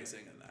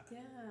amazing in that. Yeah.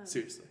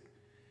 Seriously.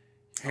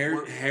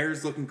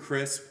 Hair's looking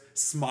crisp,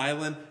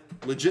 smiling,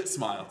 legit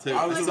smile too.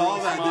 I was It's a all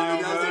real that smile,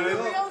 dude. It was like a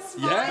bud. real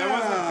smile. Yeah, That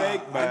wasn't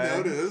fake, I bud.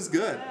 noticed. It was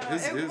good. Yeah, It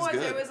was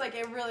good. It was like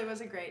it really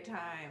was a great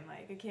time.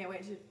 Like I can't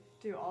wait to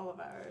do all of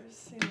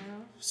ours. You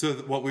know. So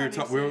what we were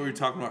Funny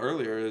talking about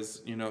earlier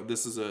is,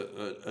 this is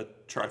a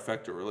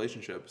trifecta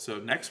relationship. So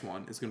next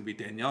one is going to be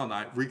Danielle and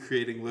I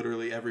recreating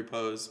literally every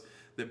pose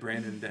that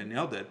Brandon and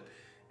Danielle did,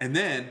 and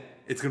then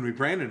it's going to be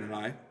Brandon and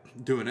I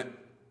doing it.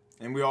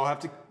 And we all have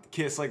to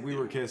kiss like we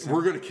were kissing.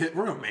 We're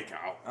gonna make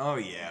out, Oh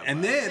yeah.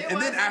 and bud. then It and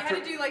was. then We after.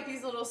 had to do like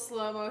these little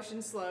slow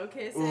motion slow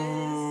kisses.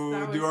 Ooh,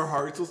 That do was- our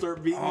hearts will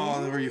start beating?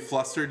 Oh, were you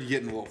flustered? You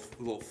getting a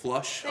little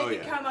flush? They Oh, could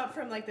yeah. come up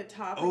from like the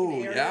top of Oh,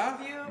 the area yeah?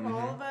 view of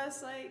all of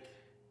us. Like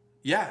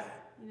Yeah.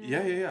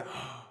 Yeah.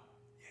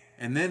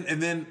 And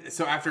then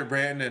so after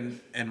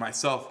Brandon and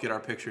myself get our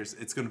pictures,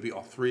 it's gonna be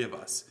all three of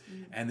us,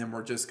 and then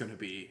we're just gonna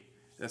be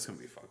that's gonna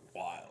be fucking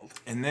wild.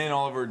 And then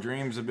all of our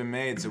dreams have been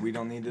made, so we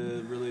don't need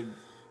to really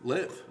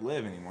Live.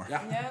 live anymore.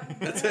 Yeah. yep.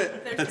 That's it.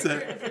 If there's That's picture,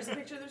 it. If there's a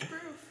picture, there's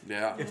proof.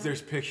 Yeah. If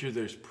there's picture,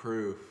 there's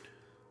proof.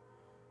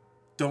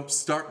 Don't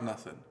start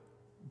nothing.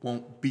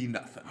 Won't be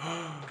nothing.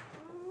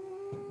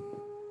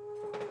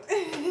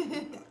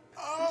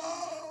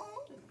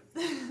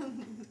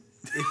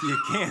 If you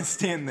can't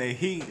stand the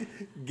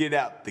heat, get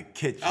out the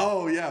kitchen.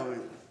 Oh yeah.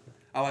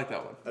 I like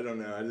that one. I don't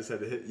know. I just had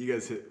to hit. You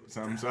guys hit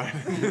some, so I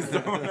just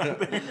throw one out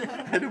there.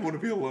 I didn't want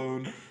to be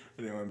alone.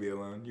 I didn't want to be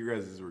alone. You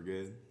guys were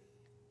good.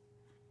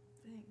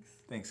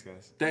 Thanks. Thanks,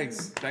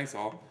 guys. Thanks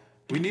all.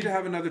 We need to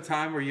have another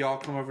time where y'all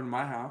come over to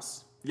my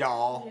house.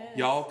 Y'all. Yes.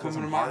 Y'all come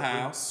some to my Hartford.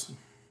 house.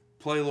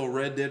 Play a little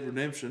Red Dead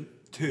Redemption.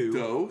 2.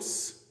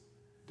 Dose.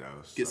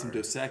 Get some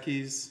sorry. Dos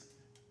Equis.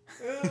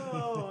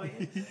 Oh,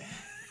 yeah.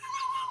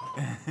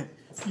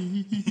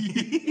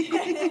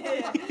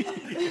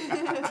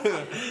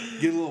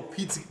 Get a little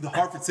pizza, the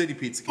Hartford City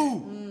Pizza King.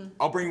 Ooh.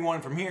 I'll bring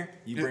one from here.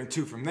 You bring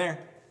 2 from there.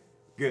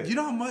 Good. You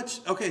know how much?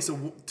 Okay,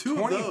 so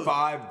two of those.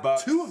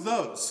 $25. Two of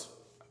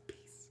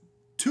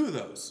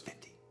those.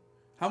 50.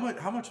 How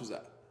much was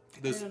that?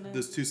 don't know.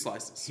 Those 2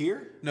 slices.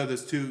 Here? No,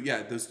 those 2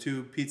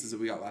 pizzas that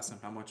we got last time.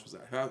 How much was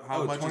that? How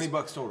Oh, much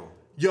 $20 is- total.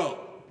 Yo,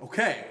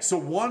 okay. So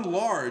one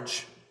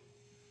large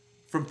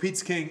from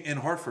Pizza King in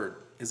Hartford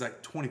is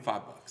like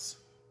 $25.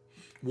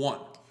 One.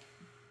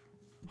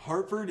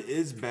 Hartford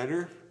is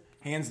better,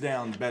 hands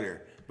down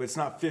better, but it's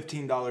not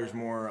 $15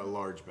 more a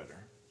large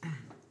better.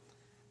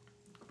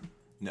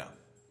 No.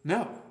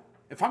 No.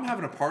 If I'm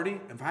having a party,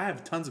 if I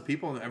have tons of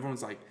people and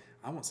everyone's like,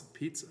 I want some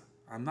pizza,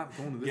 I'm not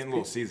going to this Getting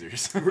Little pizza.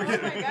 Caesars. Oh my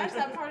gosh,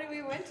 that party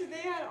we went to, they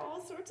had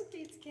all sorts of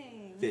Pizza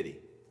King. Fitty.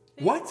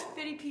 What?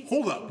 Fitty Pizza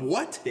Hold King. up.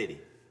 What? Fitty.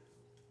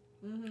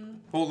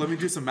 Hold, let me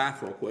do some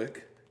math real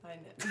quick. I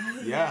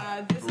know.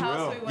 Yeah, this for house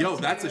real. we went Yo,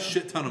 to. that's a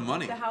shit ton of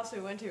money. The house we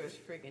went to was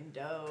freaking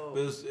dope.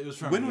 It was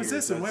from When was here,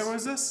 this so and where that's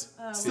was this?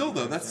 Still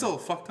though, that's still a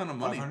fuck ton of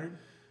money. 500?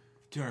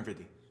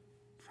 250.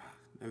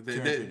 They-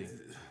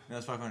 250. No,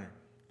 it's 500.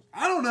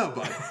 I don't know,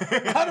 bud.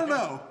 I don't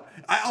know.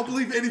 I'll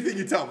believe anything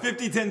you tell me.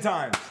 50 10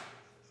 times.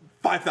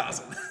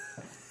 5,000.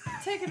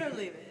 Take it or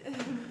leave it.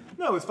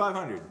 No, it's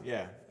 500.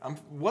 Yeah.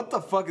 What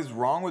the fuck is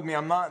wrong with me?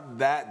 I'm not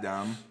that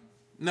dumb.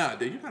 No,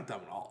 dude, you're not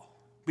dumb at all.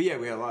 But yeah,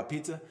 we had a lot of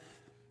pizza.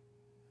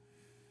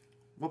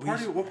 What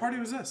party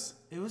was this?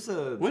 It was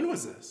a. When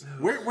was this?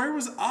 Where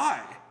was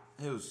I?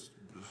 It was.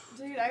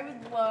 Dude, I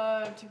would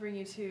love to bring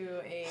you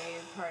to a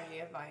party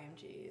of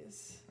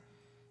IMGs.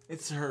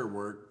 It's her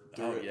work.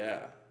 Oh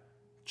yeah.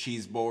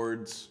 Cheese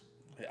boards.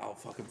 I'll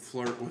fucking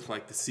flirt with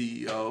like the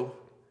CEO.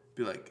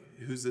 Be like,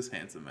 who's this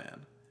handsome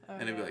man? Oh,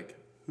 And he'd be yeah. like,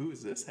 who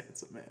is this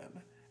handsome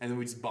man? And then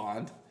we just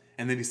bond.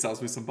 And then he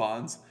sells me some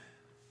bonds.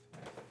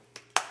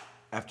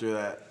 After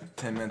that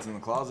 10 minutes in the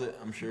closet,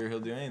 I'm sure he'll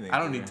do anything. I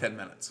don't for need you. 10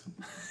 minutes.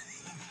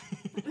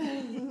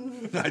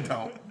 I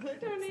don't. I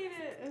don't need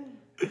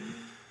it.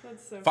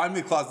 That's so Find me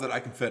a closet that I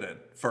can fit in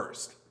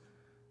first.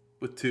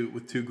 With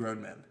two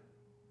grown men.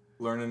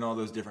 Learning all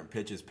those different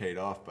pitches paid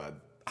off, bud.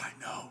 I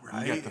know,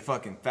 right? You got the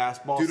fucking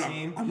fastball Dude,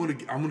 seam. I'm gonna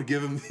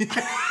give him the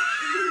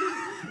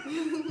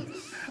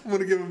I'm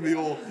gonna give him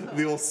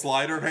the old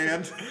slider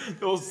hand.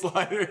 The old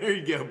slider. Here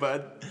you go,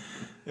 bud.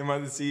 Am I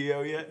the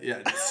CEO yet?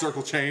 Yeah,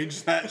 circle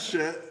change that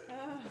shit. Oh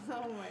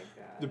my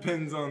god.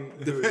 Depends on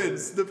who it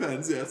is.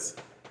 Depends. Yes,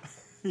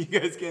 You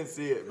guys can't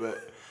see it,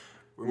 but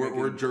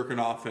we're jerking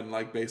off in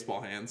like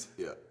baseball hands.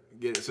 yeah.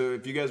 Get it. So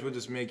if you guys would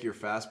just make your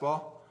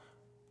fastball,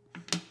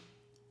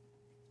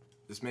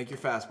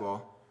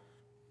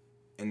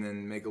 and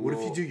then make a What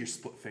little. if you do your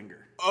split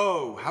finger?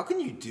 Oh, how can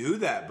you do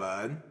that,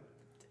 bud?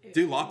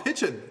 Dude, a lot of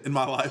pitching in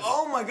my life.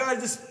 Oh my god!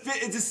 It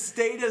just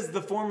stayed as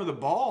the form of the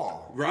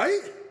ball.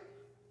 Right?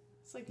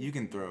 It's like You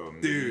can throw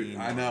him, Dude,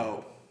 I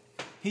know.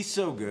 He's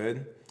so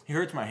good. He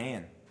hurts my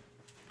hand.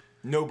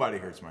 Nobody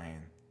hurts my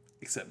hand.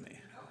 Except me.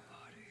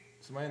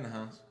 Somebody in the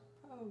house.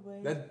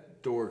 probably.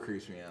 That door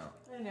creeps me out.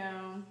 I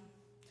know.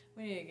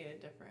 We need to get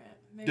it different.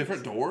 Maybe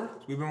Different just- door?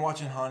 We've been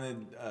watching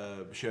haunted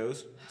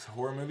shows,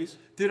 horror movies.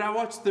 Dude, I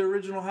watched the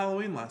original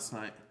Halloween last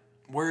night.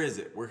 Where is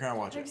it? Where can I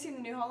watch Have you it? seen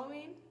the new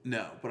Halloween?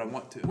 No, but I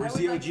want to. Where's I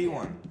would the like OG to.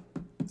 one?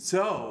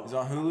 So Is it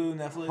on Hulu,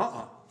 Netflix?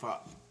 Uh-uh.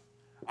 Fuck.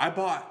 I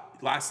bought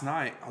last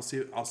night. I'll see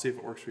if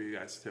it works for you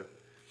guys too.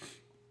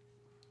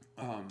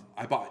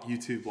 I bought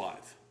YouTube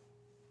Live,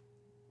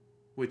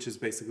 which is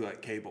basically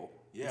like cable.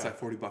 Yeah. It's like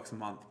 $40 a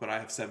month, but I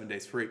have 7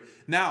 days free.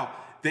 Now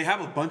they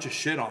have a bunch of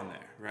shit on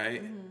there,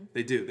 right?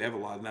 They do. They have a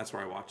lot, and that's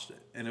where I watched it.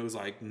 And it was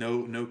like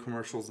no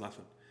commercials,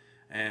 nothing.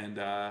 And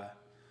I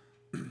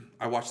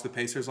watched the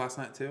Pacers last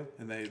night too,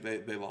 and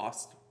they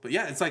lost. But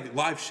yeah, it's like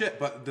live shit.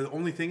 But the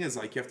only thing is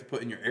like you have to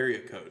put in your area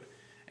code,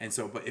 and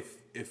so but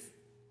if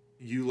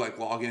you like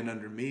log in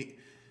under me,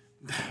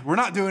 we're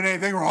not doing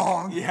anything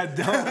wrong. Yeah,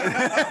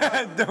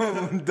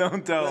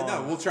 don't tell But no,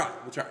 him. we'll try.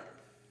 We'll try.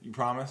 You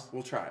promise?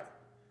 We'll try it.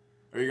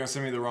 Or are you gonna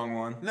send me the wrong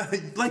one? No,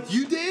 like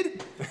you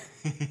did.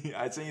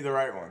 I'd send you the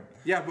right one.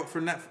 Yeah, but for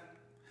Netflix,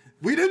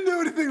 we didn't do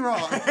anything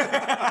wrong.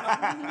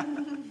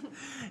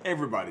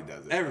 Everybody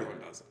does it. Everyone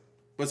does it.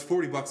 But it's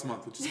 $40 a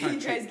month, which is kind You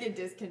of guys cheap. get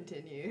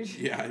discontinued.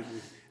 Yeah,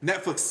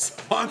 Netflix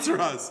sponsor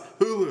us.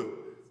 Hulu.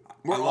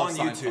 We're I love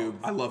on Seinfeld. YouTube.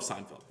 I love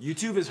Seinfeld.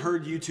 YouTube has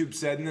heard YouTube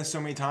said in this so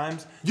many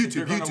times. that YouTube,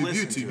 they're gonna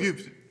listen to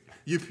it.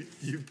 YouTube.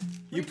 YouTube.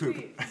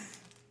 Retweet.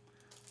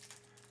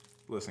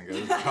 Listen,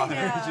 guys.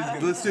 Yeah.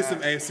 Let's do some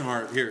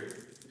ASMR here.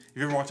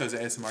 You ever watch those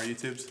ASMR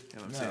YouTubes? You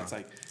know what I'm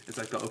saying? No. It's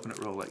like they'll open it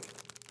real like.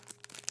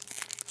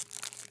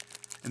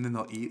 and then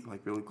they'll eat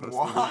like really close.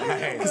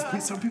 Why?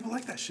 Because some people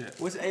like that shit.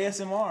 What's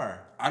ASMR?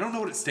 I don't know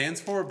what it stands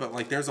for, but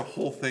like there's a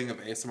whole thing of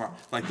ASMR.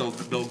 Like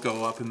they'll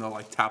go up and they'll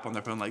like tap on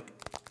their phone like.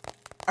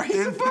 Are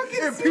you And, fucking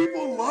and serious?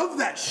 people love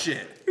that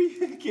shit. Are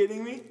you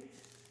kidding me?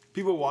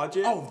 People watch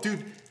it? Oh,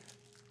 dude,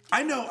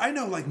 I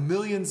know like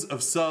millions of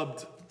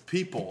subbed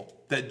people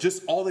that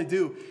just all they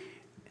do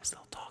is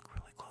they'll talk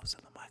really close to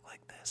the mic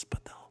like this,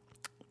 but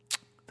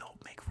they'll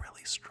make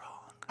really strong.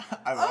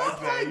 I like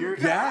that. You're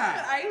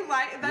Yeah. I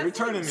like that's You're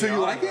turning me So you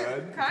on, like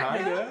it?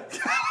 bud.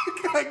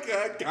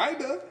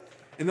 Kinda.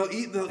 And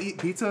they'll eat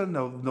pizza and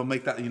they'll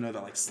make that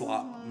that like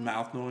slop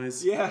mouth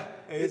noise. Yeah,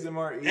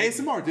 ASMR.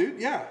 eating. ASMR, dude.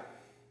 Yeah.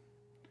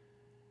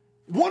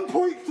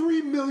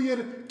 1.3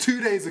 million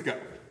 2 days ago.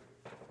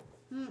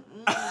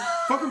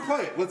 Fucking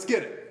play it. Let's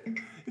get it.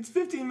 It's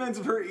 15 minutes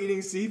of her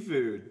eating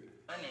seafood.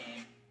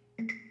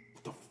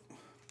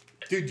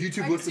 Dude,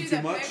 YouTube I could listen see too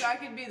the much. pig, I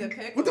could be the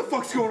pig. What the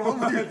fuck's going on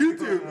with your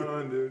YouTube? Come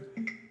on,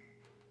 dude.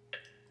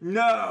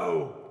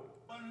 No.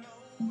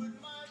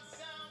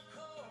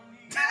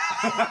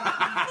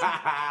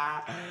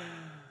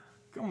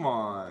 Come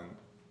on.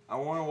 I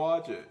want to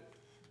watch it.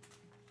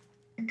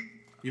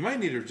 You might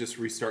need to just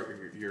restart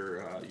your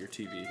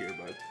TV here,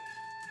 bud.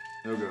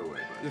 It'll go away,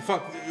 bud.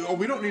 Fuck. Oh,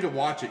 we don't need to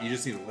watch it. You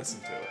just need to listen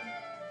to it.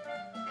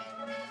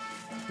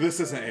 This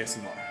isn't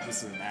ASMR.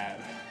 This is an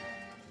ad.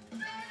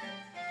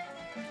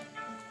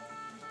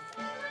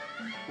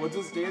 What's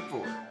it stand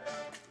for?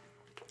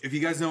 If you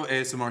guys know what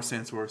ASMR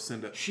stands for,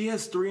 send it. She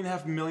has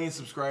 3.5 million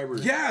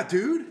subscribers. Yeah,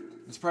 dude.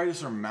 It's probably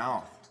just her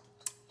mouth.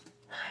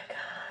 Hi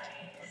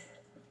guys.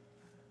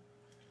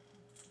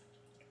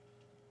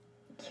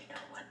 You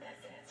know what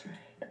this is, right?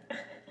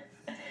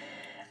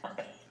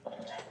 Okay,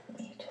 let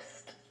me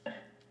just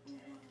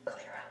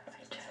clear out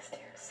my chest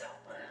here. So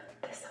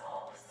this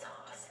whole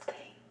sauce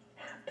thing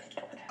happened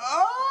whenever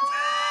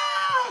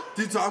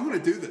Dude, so I'm gonna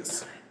do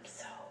this.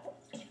 so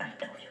I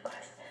know you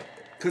guys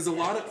Because a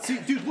lot of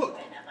dude, look,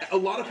 a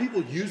lot of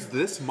people use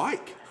this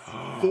mic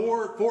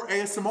for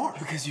ASMR.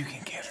 Because you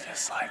can give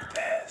this like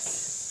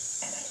this.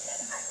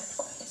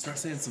 Start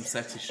saying some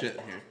sexy shit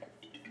in here.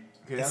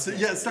 Okay, that's So,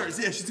 yeah,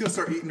 she's gonna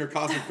start eating her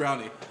cosmic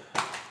brownie.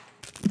 Oh,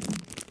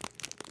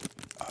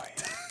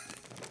 yeah.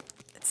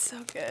 It's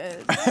so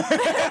good.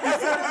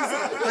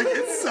 Like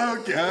it's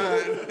so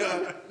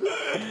good.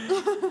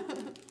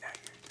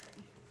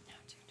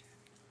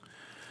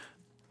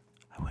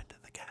 I went to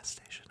the gas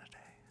station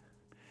today,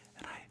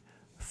 and I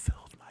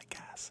filled my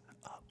gas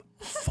up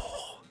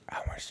full.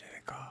 How much did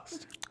it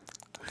cost?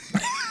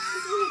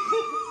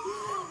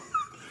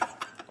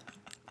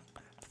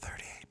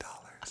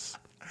 $38,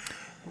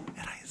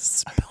 and I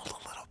spilled a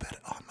little bit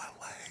on my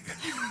leg.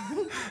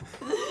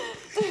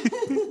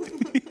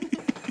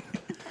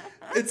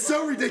 It's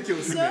so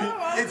ridiculous to me.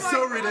 oh It's my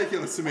so God.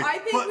 ridiculous to me. I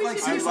think but we like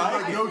should seriously, do-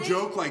 like I no think-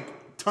 joke,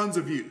 like tons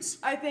of views.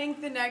 I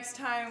think the next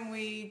time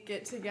we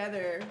get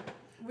together,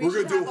 we We're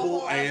should gonna do have a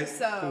whole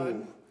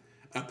episode.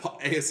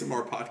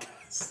 ASMR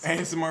podcast.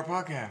 ASMR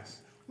podcast.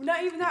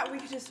 Not even that. We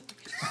could just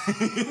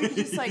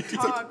like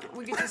talk.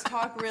 We could just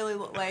talk really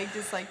like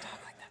just like talk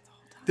like that the whole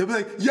time. They'll be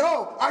like,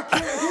 "Yo, I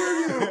can't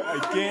hear you." I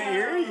can't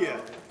hear you.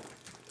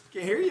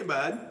 Can't hear you,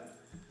 bud.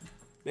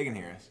 They can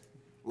hear us.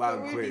 Loud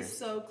and We'd clear. be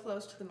so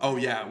close to the mic. Oh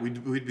yeah,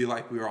 we'd be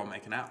like we were all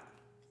making out.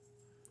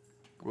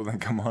 Well, then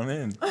come on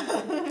in.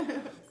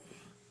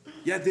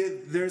 Yeah,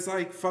 there's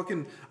like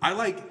fucking. I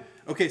like.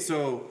 Okay,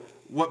 so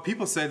what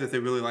people say that they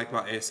really like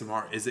about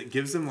ASMR is it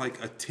gives them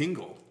like a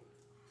tingle,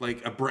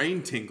 like a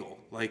brain tingle.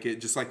 Like it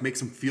just like makes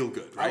them feel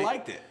good, right? I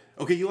liked it.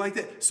 Okay, you liked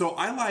it. So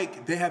I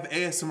like they have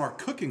ASMR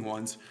cooking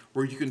ones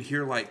where you can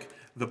hear like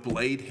the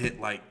blade hit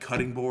like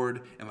cutting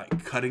board and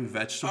like cutting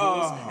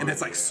vegetables, and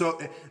it's like so.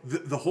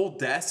 The whole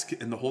desk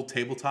and the whole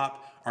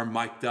tabletop are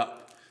mic'd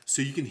up,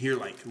 so you can hear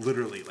like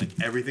literally like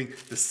everything.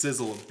 The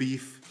sizzle of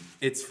beef.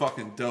 It's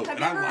fucking dope, Have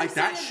and you I ever like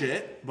that seen-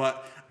 shit.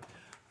 But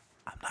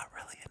I'm not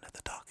really into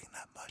the talking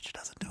that much. It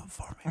doesn't do it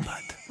for me.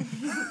 But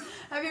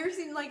Have you ever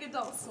seen like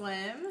Adult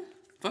Swim?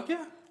 fuck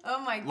yeah. Oh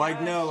my god.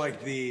 Like no,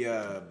 like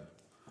the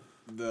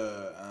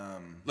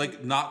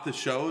Like not the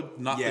show,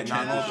 not Yeah, the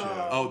not channel. the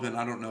show. Oh, then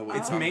I don't know what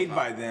it's you're made talking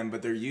by about. them,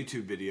 but their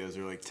YouTube videos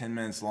are like 10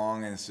 minutes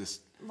long, and it's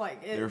just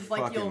like they're it,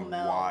 like you'll fucking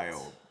melt.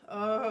 wild.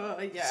 Oh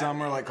yeah.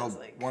 Some are like That's,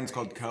 called one's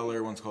called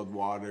color, one's called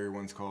water,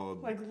 one's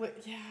called like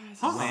yeah.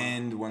 it's Huh. just-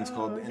 wind, one's Oh,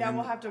 called. and yeah, then-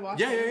 we'll have to watch.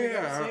 Yeah, it yeah, when we yeah,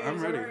 go yeah, upstairs, I'm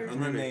ready. or-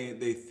 And then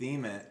they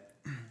theme it.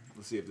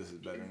 Let's see if this is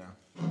better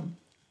now.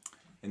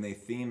 And they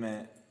theme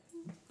it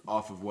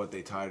off of what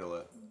they title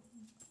it,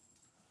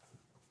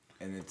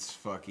 and it's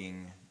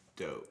fucking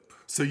dope.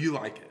 So you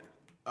like it?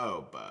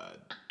 Oh, bud,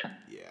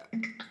 yeah.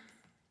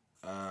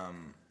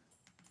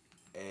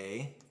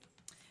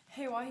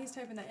 Hey, while he's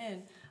typing that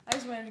in, I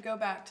just wanted to go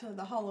back to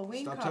the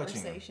Halloween Stop touching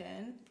him.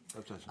 conversation.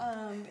 Stop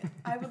touching.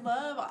 I would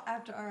love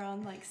after our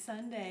on like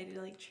Sunday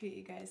to like treat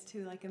you guys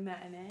to like a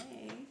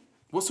matinee,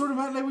 What sort of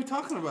matinee are we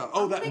talking about?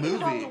 Oh, that thinking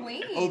movie.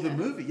 Halloween. Oh, the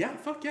movie. Yeah,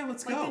 fuck yeah,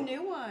 let's like go. the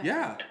new one.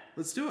 Yeah,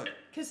 let's do it.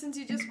 Because since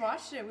you just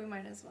watched it, we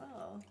might as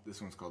well.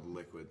 This one's called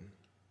Liquid.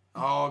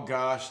 Oh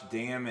gosh,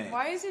 damn it!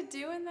 Why is it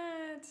doing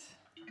that?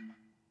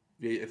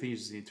 Yeah, I think you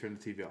just need to turn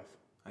the TV off.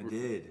 I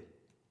did.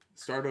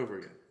 Start over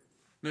again.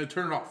 No,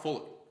 turn it off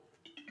fully.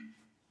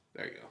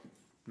 There you go.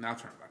 Now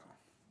turn it back on.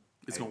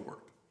 It's gonna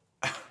work.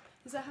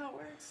 Is that how it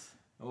works?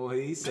 Oh,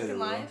 he said Like it. in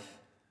will. life?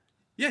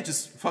 Yeah,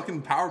 just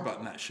fucking power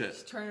button that shit.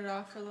 Just turn it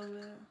off for a little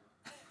bit.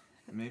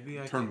 Maybe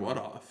I Turn can- what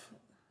off?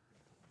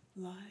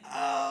 Life.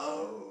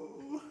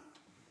 Oh.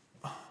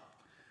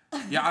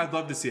 Yeah, I'd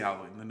love to see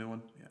Halloween, the new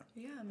one. Yeah.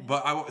 Yeah, man.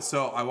 But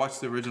I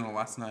watched the original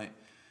last night,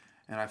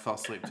 and I fell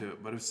asleep to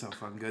it. But it was so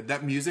fucking good.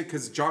 That music,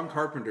 because John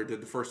Carpenter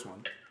did the first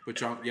one,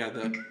 but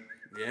and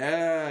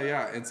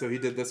so he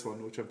did this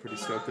one, which I'm pretty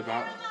stoked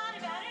about.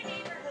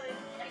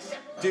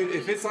 Dude,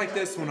 if it's like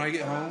this when I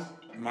get home,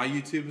 my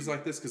YouTube is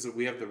like this because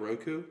we have the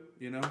Roku,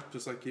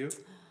 just like you.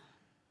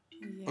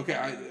 Yeah. Okay,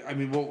 I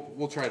mean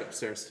we'll try it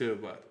upstairs too,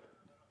 but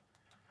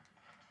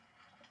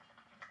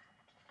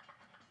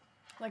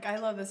Like I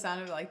love the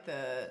sound of like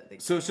the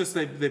so it's just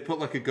they put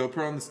like a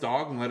GoPro on this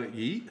dog and let it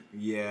eat.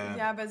 Yeah.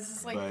 yeah, but it's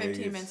just like But 15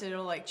 it's- minutes.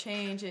 It'll like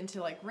change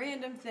into like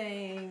random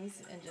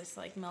things and just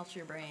like melt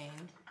your brain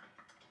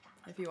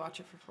if you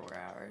watch it for 4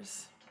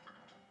 hours.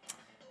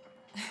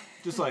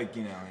 Just like,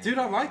 Dude,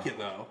 I like it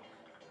though.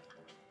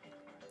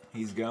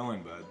 He's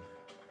going, bud.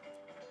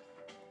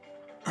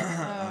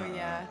 Oh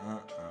yeah.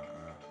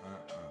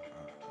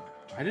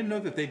 I didn't know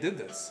that they did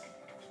this.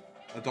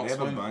 Adult They have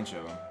Swim. a bunch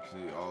of them.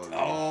 See, all of them.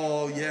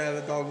 Oh yeah,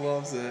 the dog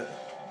loves it.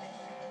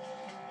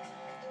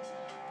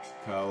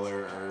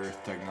 Color, Earth,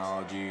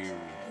 technology.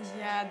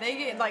 Yeah, they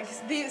get like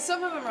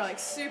some of them are like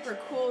super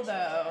cool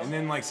though. And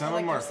then like some of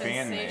Like, them are they're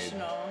fan made.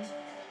 sensational.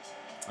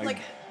 Like, Like,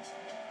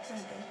 go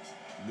ahead,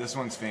 babe. this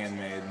one's fan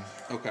made.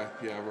 Okay,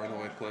 yeah,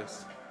 Runaway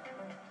Place.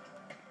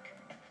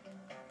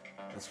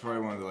 That's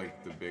probably one of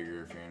the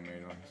bigger fan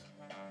made ones.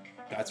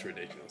 That's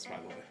ridiculous, by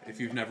the way. If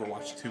you've never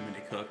watched Too Many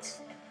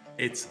Cooks,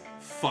 it's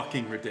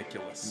fucking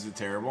ridiculous. Is it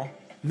terrible?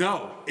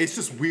 No, it's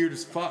just weird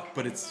as fuck,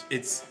 but it's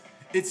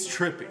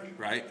trippy,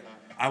 right?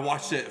 I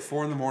watched it at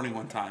 4 a.m.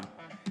 one time,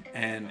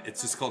 and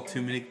it's just called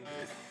Too Many.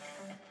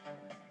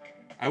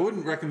 I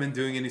wouldn't recommend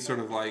doing any sort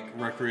of like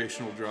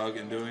recreational drug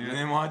and doing it. And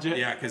then watch it?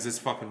 Yeah, because it's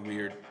fucking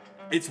weird.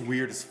 It's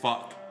weird as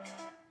fuck.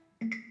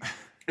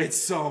 It's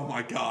so, oh my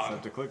I god.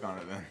 have to click on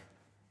it then.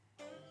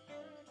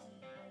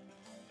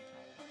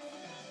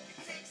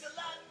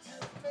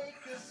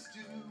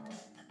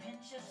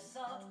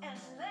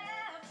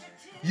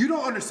 You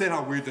don't understand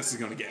how weird this is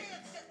gonna get.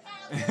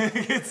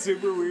 It's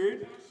super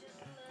weird.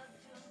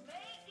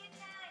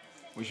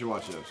 We should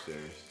watch it upstairs.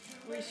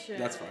 We should.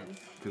 That's fine.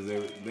 Because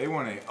they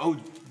want to. Oh,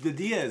 the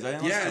Diaz. I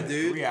didn't Yeah, listen to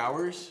dude. 3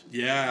 hours.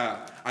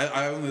 Yeah,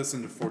 I only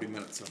listened to 40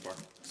 minutes so far.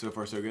 So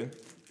far, so good.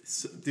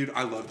 So, dude,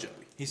 I love Joey.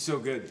 He's so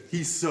good.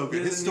 He's so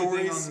good. His He has a new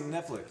thing stories. on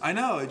Netflix. I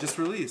know, it just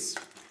released.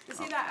 Is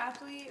he that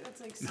athlete that's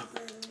like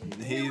super?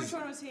 He's- Which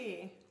one was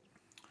he?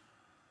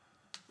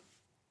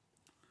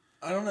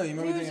 I don't know. You He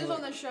remember was the just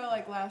on the show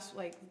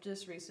like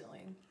just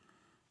recently.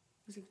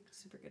 He's a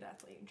super good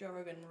athlete. Joe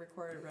Rogan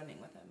recorded running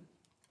with him.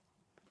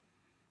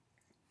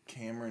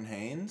 Cameron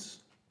Haynes?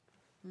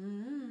 I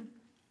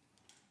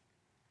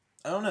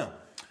don't know.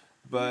 I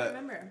But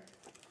remember.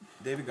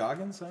 David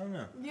Goggins? I don't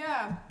know.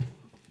 Yeah,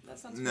 that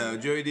sounds. No,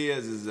 familiar. Joey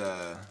Diaz is,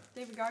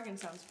 David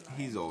Goggins sounds familiar.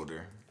 he's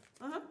older.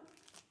 Uh-huh.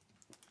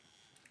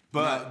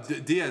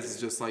 But Diaz is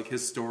just like,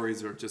 his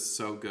stories are just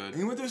so good.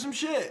 he went through some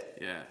shit.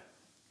 Yeah.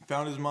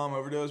 Found his mom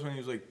overdosed when he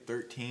was like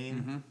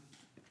 13.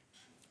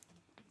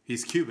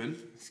 He's Cuban,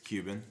 He's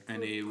Cuban.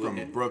 and he From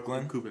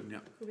Brooklyn. Cuban, yeah.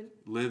 Cuban.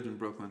 Lived in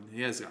Brooklyn.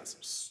 He has got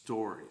some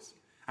stories.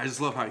 I just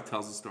love how he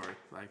tells the story.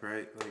 Like,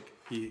 right? Like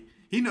he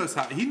knows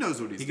what he's He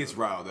doing. gets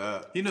riled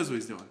up. He knows what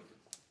he's doing.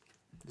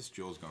 This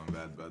Joel's going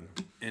bad, bud.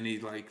 And he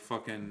like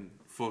fucking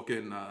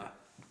Fucking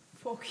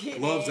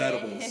loves A.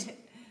 edibles.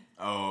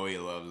 Oh, he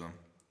loves them.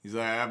 He's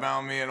like, I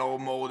found me an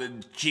old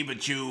molded Chiba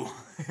Chew.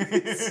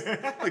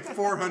 like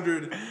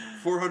 400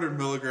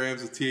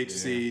 milligrams of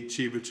THC,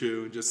 Chiba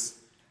Chew, just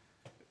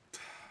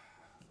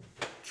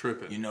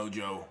tripping. You know,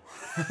 Joe.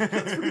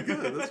 That's pretty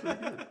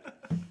good.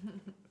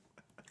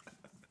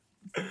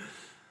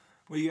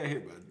 What you got here,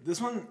 bud? This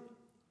one.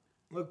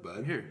 Look,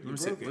 bud. Here, You let me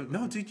see. broke it.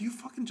 No, dude, you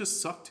fucking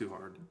just suck too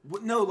hard.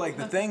 What? No, like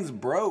the thing's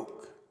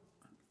broke.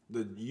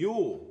 The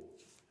Yule.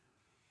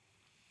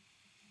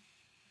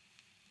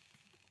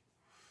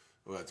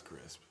 Oh, that's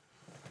crisp.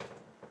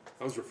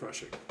 That was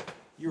refreshing.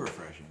 You're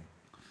refreshing.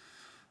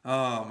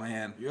 Oh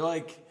man. You're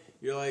like.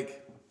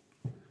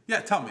 Yeah,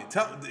 tell me.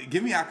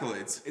 Give me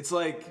accolades It's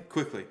like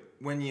quickly.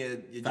 when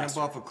you jump Faster.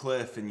 off a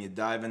cliff and you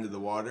dive into the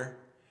water,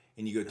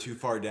 and you go too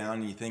far down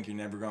and you think you're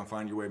never gonna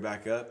find your way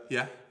back up.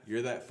 Yeah.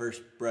 You're that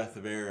first breath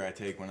of air I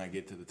take when I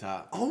get to the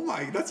top. Oh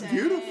my, that's Dang.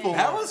 beautiful.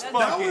 That was That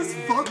fucking, was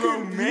fucking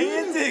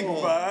romantic,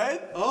 beautiful.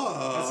 bud.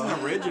 Oh, That's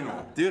an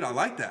original. dude, I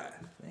like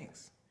that.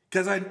 Thanks.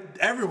 Because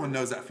everyone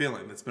knows that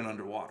feeling that's been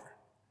underwater.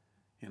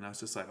 You know, it's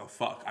just like, oh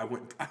fuck,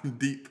 I'm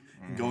deep,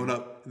 going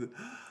up.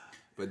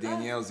 But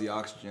Danielle's the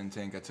oxygen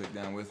tank I took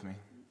down with me.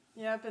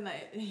 Yep, and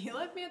he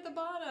left me at the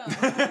bottom.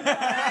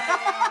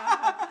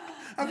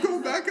 I'm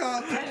going back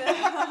up.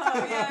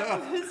 Oh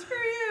yeah, it's for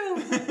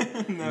you. No,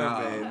 babe.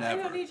 I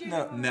never. don't need you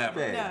No, anymore. never.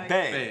 Babe, No,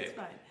 babe. it's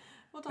fine.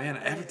 We'll talk Man,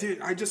 about it later.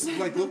 dude, I just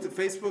like looked at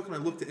Facebook and I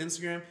looked at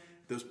Instagram.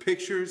 Those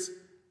pictures,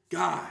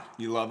 God,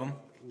 You love them?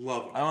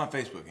 love I them. don't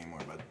have Facebook anymore,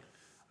 bud.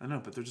 I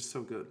know, but they're just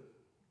so good.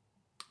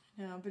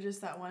 No, but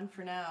just that one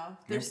for now.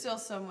 There's still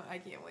so much. I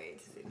can't wait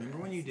to see. Remember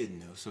when you did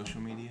no social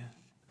media?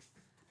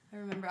 I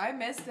remember. I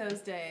miss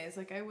those days.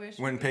 Like I wish.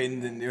 When Peyton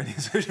didn't do any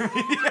social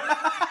media?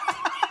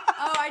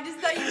 Oh, I just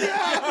thought you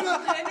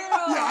meant like in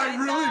general. Yeah, I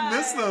really thought.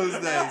 miss those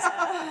days.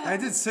 I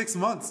did 6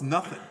 months,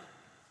 nothing.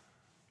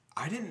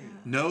 I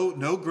didn't.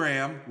 No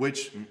gram,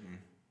 which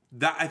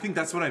that I think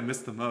that's what I miss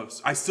the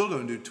most. I still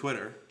don't do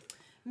Twitter.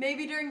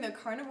 Maybe during the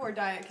carnivore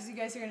diet, because you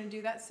guys are gonna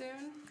do that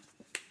soon.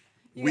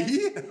 You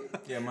We? guys-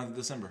 Yeah, month of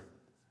December.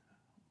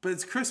 But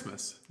it's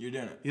Christmas. You're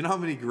doing it. You know how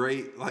many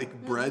great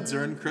like breads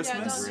are in Yeah,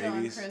 Christmas? don't do it on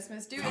Gravies.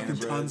 Christmas. Do Fucking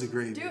it. tons of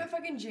gravy. Do it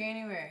fucking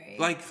January.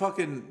 Like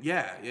fucking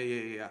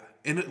yeah.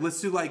 And let's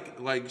do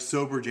like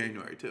sober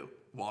January too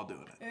while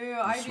doing it. Ooh,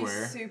 I'd be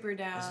swear? super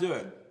down. Let's do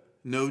it.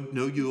 No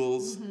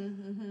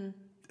Yules.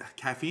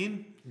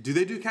 Caffeine? Do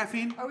they do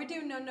caffeine? Are we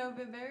doing no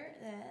November?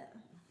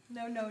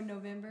 No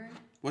November.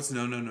 What's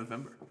no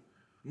November?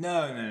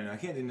 No. I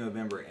can't do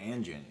November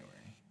and January.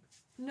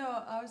 No,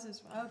 I was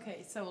just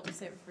okay. So we'll just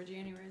save it for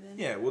January then.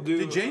 Yeah, we'll do.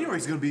 Dude,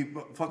 January's gonna be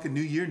fucking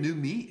new year, new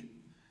me.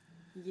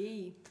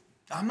 Yee.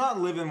 I'm not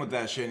living with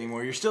that shit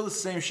anymore. You're still the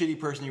same shitty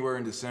person you were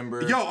in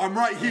December. Yo, I'm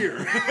right here.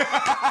 Yo,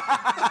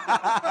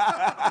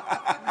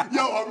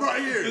 I'm right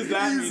here. Is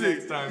that me Easy.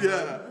 next time,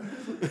 Yeah.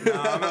 No,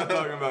 I'm not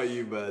talking about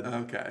you, bud.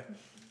 Okay.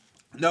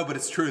 No, but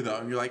it's true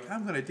though. You're like,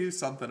 I'm gonna do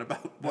something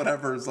about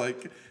whatever's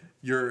like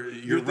your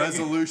thinking-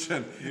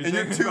 resolution, and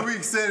you're thinking 2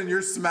 weeks in and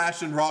you're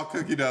smashing raw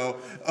cookie dough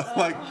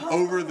like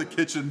over the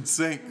kitchen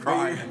sink,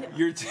 crying.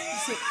 You're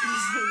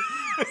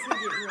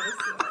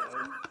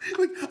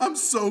Like I'm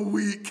so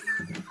weak.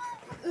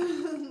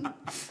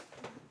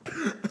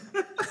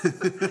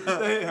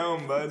 Stay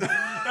home, bud.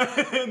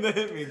 That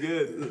hit me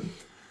good.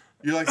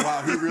 You're like,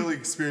 wow, he really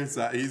experienced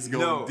that. He's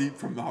going No. deep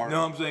from the heart.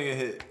 No, I'm saying it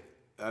hit.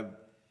 I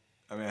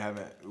mean, I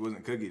haven't. It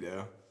wasn't cookie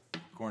dough,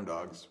 corn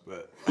dogs,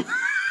 but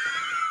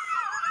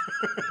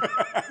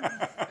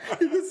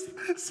He was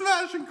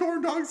smashing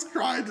corn dogs,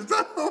 crying to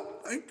death. Oh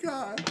my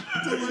god,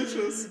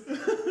 delicious.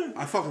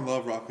 I fucking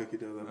love raw cookie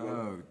dough. Though.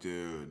 oh,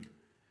 dude.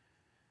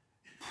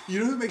 You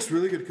know who makes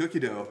really good cookie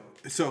dough?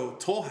 So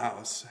Toll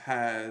House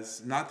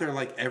has not their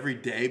like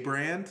everyday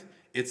brand.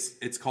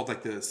 It's called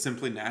like the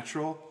Simply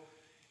Natural,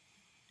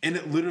 and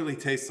it literally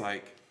tastes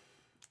like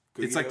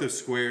it's like dough? those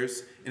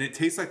squares, and it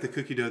tastes like the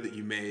cookie dough that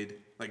you made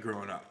like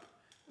growing up.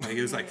 Like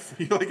it was like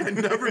you're like I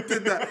never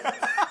did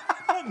that.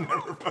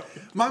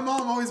 My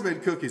mom always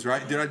made cookies,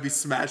 right? Dude, I'd be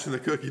smashing the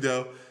cookie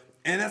dough,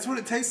 and that's what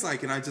it tastes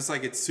like. And I just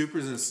like it's super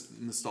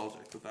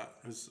nostalgic with that.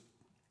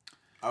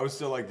 I would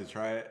still like to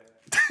try it.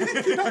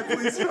 Can I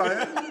please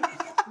try it?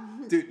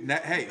 Dude,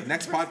 hey,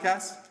 next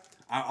podcast,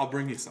 I'll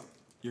bring you some.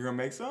 You're gonna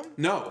make some?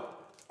 No,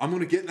 I'm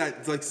gonna get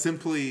that like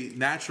Simply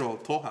Natural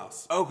Toll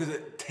House. Oh, because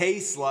it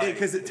tastes like.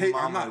 Because it tastes.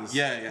 I'm not. Mama's-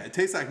 Yeah, it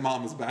tastes like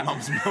Mama's bath.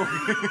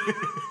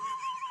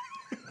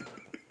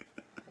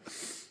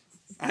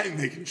 I ain't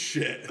making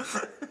shit. Get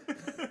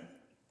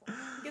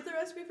the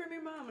recipe from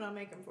your mom and I'll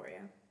make them for you.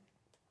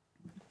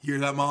 Hear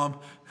that, Mom?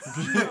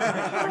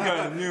 I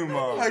got a new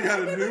mom. I got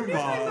a new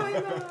mom. My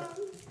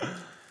mom.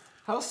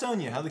 How's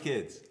Sonia? How the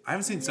kids? I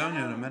haven't seen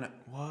Sonia in a minute.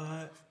 What?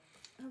 I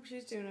hope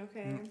she's doing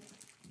okay.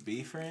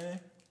 Beef or anything?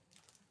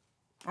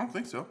 I don't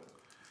think so.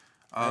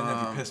 I don't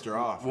know if you pissed her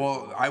off.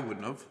 Well, I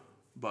wouldn't have,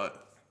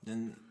 but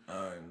Then,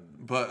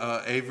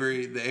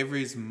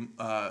 Avery's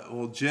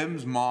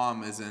Jim's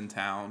mom is in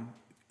town,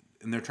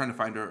 and they're trying to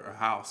find her a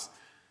house.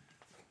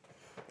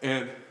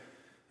 And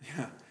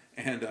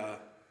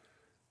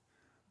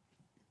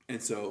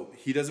so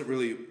he doesn't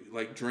really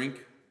like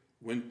drink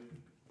when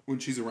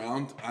she's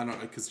around. I don't know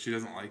because she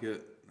doesn't like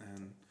it,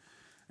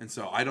 and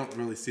so I don't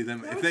really see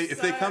them. That If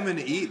they would come in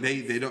suck. to eat,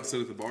 they don't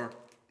sit at the bar.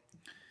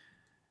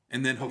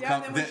 And then he'll Yeah,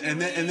 come, and then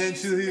when and then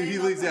she leaves, he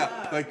they leaves. look Yeah,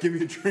 up. like give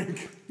me a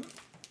drink,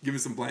 give me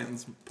some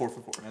Blanton's, por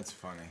favor. that's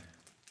funny.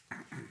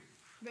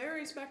 Very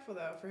respectful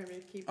though for him to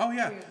keep. Oh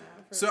yeah. doing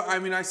that for- So I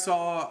mean, I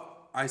saw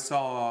I've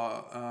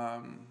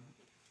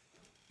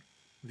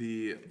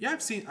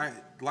seen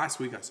last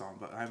week I saw him,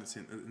 but I haven't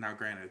seen. Now,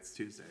 granted, it's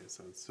Tuesday,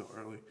 so it's still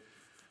early.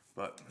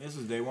 But This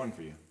is day one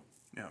for you.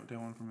 yeah, day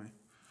one for me.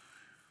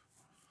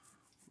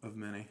 Of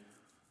many.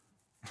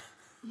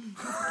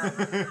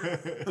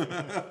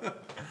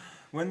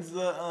 When's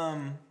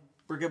the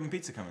Brick Oven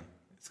Pizza coming?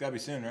 It's gotta be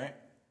soon, right?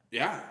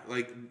 Yeah,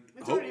 like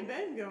It's hope- already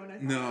been going. I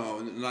thought. no,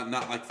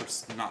 not like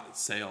for not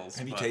sales.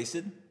 Have you but-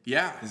 tasted?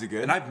 Yeah. Is it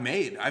good? And I've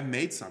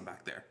made some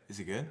back there. Is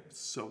it good? It's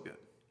so good.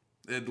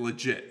 It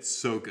legit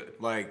so good.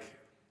 Like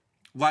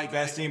Like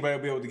best anybody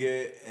will be able to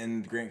get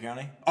in Grant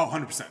County? Oh,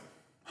 100%.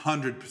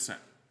 100%.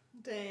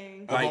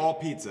 Dang. Of Like- all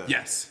pizza?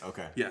 Yes.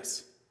 Okay.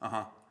 Yes.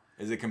 Uh-huh.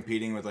 Is it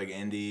competing with like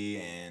Indy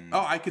and?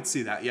 Oh, I could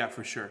see that. Yeah,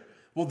 for sure.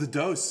 Well, the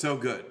dough's so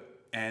good,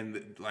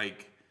 and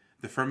like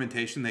the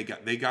fermentation, they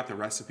got the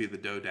recipe of the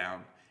dough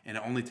down, and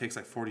it only takes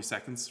like 40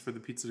 seconds for the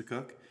pizza to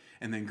cook.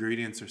 and the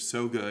ingredients are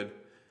so good.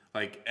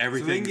 Like So they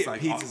everything's can get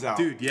like, pizzas out.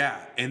 dude, yeah,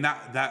 and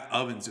that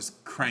oven's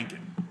just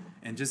cranking,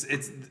 and just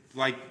it's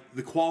like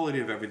the quality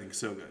of everything's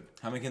so good.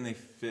 How many can they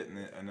fit in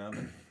an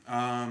oven?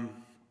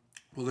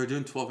 Well, they're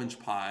doing 12-inch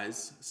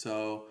pies,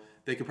 so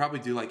they could probably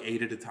do like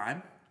 8 at a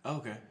time. Oh,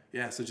 okay.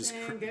 Yeah, so just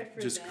Dang, good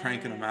for just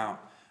cranking them them.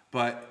 out.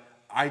 But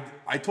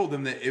I told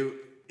them that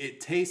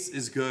it tastes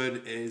as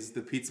good as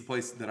the pizza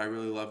place that I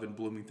really love in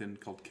Bloomington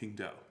called King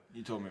Dough.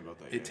 You told me about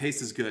that. It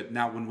tastes as good.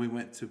 Now, when we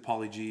went to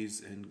Polly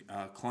G's in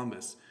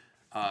Columbus,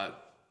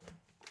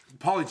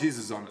 Polly G's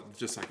is on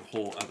just like a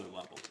whole other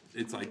level.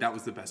 It's like that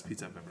was the best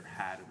pizza I've ever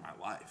had in my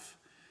life.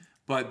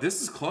 But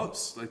this is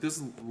close. Like this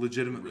is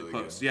legitimately Really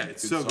close. good. Yeah,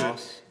 it's Good so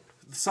sauce.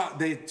 good.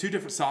 They have 2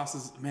 different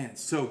sauces. Man,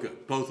 it's so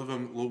good. Both of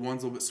them.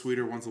 One's a little bit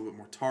sweeter. One's a little bit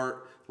more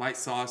tart. Light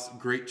sauce,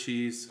 great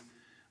cheese.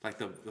 Like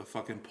the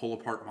fucking pull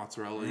apart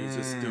mozzarella. He's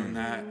just doing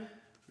that.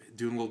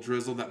 Doing a little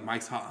drizzle. That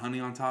Mike's Hot Honey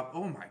on top.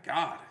 Oh my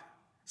God.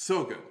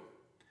 So good.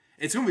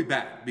 It's going to be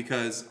bad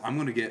because I'm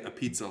going to get a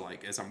pizza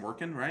like as I'm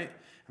working, right?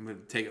 I'm going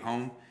to take it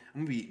home.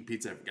 I'm going to be eating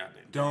pizza every goddamn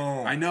day.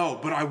 Don't. I know,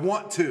 but I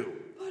want to.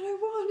 But I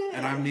want it.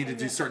 And I need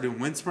to start doing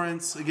wind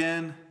sprints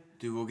again.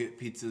 Dude, we'll get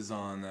pizzas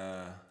on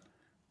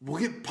We'll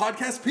get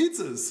podcast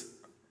pizzas.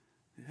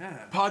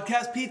 Yeah.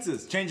 podcast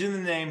pizzas. Changing the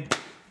name.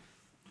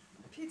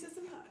 Pizzas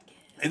and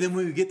podcasts. And then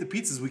when we get the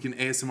pizzas, we can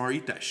ASMR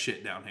eat that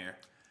shit down here.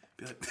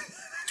 Be like,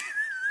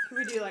 Can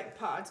we do like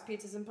pods,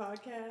 pizzas, and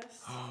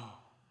podcasts?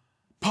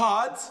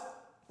 Pods.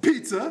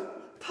 pizza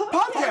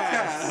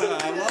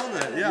Podcast. I love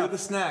it. You're Yeah. the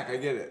snack. I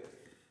get it.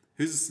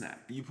 Who's a snack?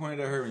 You pointed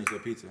at her when you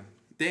said pizza.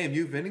 Damn,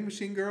 you a vending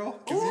machine girl?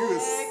 Because you a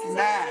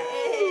snack.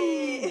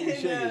 Hey.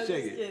 Shake No, it. Shake just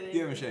it. kidding.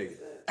 Give him a shake it.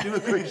 Do a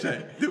quick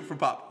shake. Do it for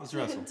Pop. Let's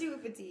wrestle. Do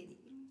it for Didi.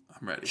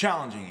 I'm ready.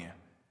 Challenging you,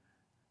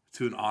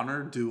 To an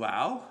honor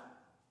duel?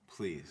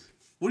 please.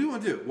 What do you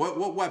want to do?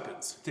 What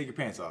weapons? Take your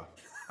pants off.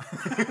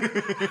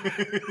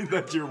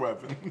 That's your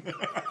weapon.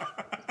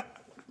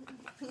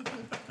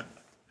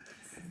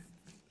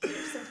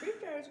 Some free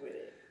cars with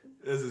it.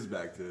 This is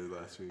back to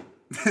last week.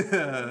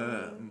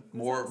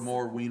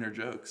 More wiener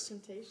jokes.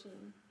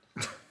 Temptation.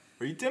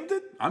 Are you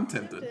tempted? I'm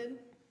tempted. Tempted.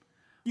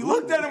 You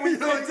looked at him when you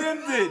said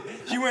tempted.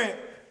 She went,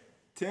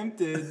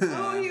 tempted.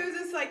 Oh, he was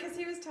just like, because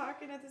he was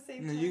talking at the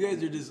same No, time. you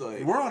guys are just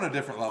like We're on a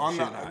different level. on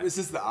she and I. the. It's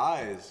just the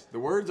eyes. The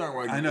words aren't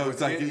what I know. what's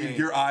It's like getting me.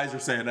 your eyes are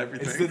saying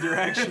everything. It's the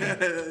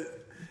direction.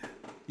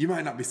 You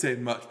might not be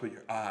saying much, but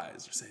your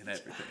eyes are saying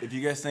everything. If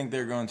you guys think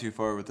they're going too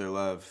far with their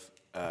love,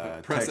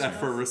 Press text F me.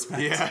 for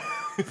respect. Yeah.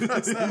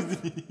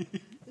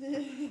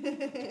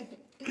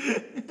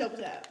 Double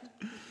tap.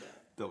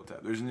 Double tap.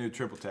 There's a new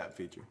triple tap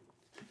feature.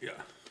 Yeah.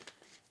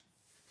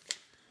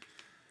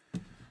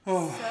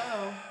 So,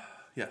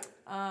 Yeah.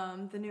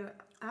 the new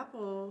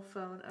Apple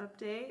phone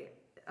update,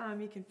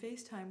 you can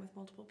FaceTime with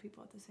multiple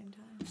people at the same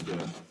time.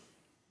 So,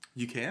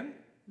 You can?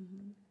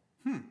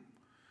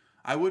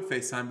 I would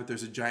FaceTime, but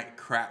there's a giant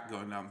crack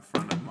going down the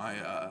front of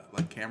my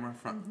like camera,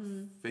 front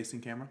facing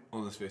camera.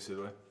 well, let's face it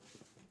away.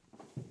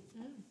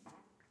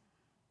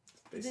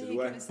 Face Then it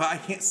you away. can But I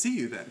can't see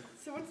you then.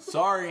 So what's the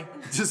Sorry.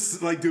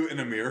 Just like do it in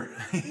a mirror.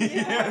 Yeah,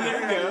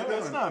 there you go.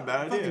 That's not a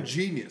bad idea. Fucking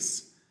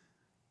genius.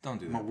 Don't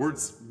do My that.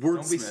 words.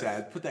 Don't be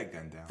sad. Put that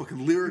gun down.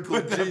 Fucking lyrical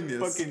Put that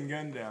genius. fucking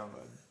gun down,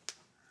 bud.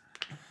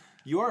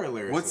 You are a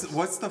lyricist.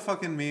 What's the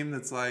fucking meme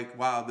that's like,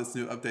 wow, this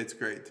new update's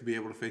great to be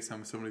able to FaceTime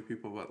with so many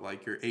people, but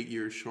like you're 8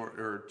 years short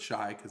or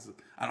shy because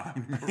I don't have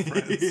any more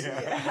friends.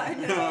 Yeah. I I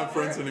don't know. have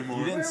friends anymore.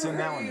 You didn't Where send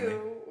were that one to me.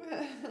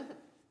 you?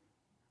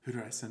 Who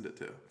did I send it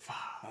to?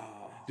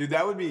 Dude,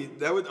 that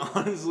would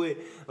honestly,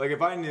 like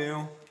if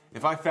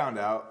I found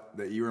out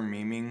that you were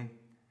memeing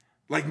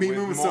Like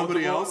memeing with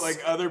somebody multiple, else?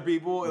 like other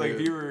people, like if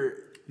Dude. you were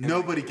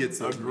Nobody gets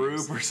a those group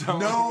memes. or something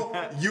No,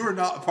 like that. you are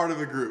not a part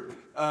of a group.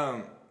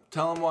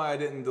 Tell him why I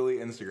didn't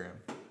delete Instagram.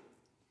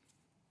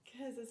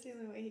 Because that's the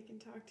only way he can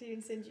talk to you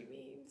and send you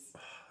memes.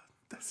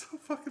 That's so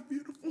fucking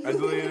beautiful. I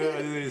deleted it.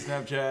 I deleted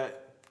Snapchat,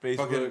 Facebook,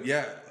 Fucking,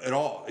 yeah, at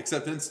all,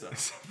 except Insta.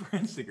 except for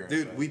Instagram.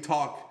 Dude, we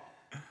talk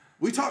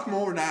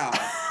more now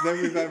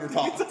than we've ever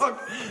talked.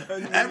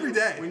 Every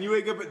day. When you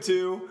wake up at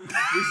 2,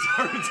 we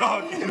started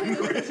talking.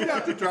 You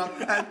have to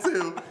drop at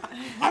 2.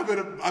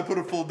 I put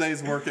a full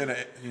day's work in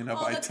it,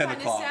 by that's 10 kind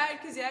of o'clock. sad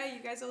because you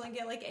guys only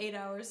get like 8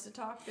 hours to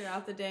talk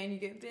throughout the day and you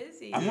get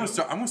busy. I'm gonna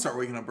start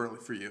waking up early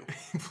for you.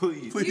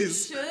 Please.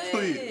 Please, should.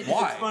 please.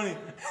 Why? It's funny.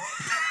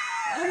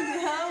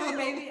 No,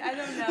 maybe I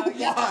don't know.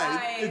 You're Why?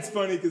 right. It's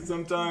funny because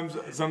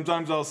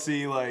sometimes I'll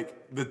see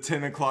like the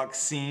 10 o'clock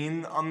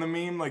scene on the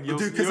meme. Like you'll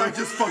Dude, because I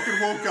just fucking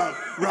woke up,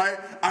 right?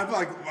 I'm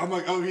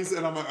like, oh, he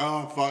said, I'm like,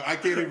 oh, fuck, I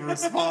can't even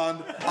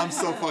respond. I'm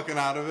so fucking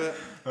out of it.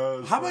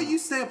 How about you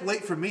stay up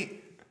late for me?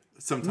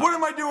 Sometimes. What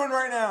am I doing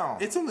right now?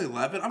 It's only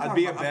 11. I'd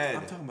be in bed.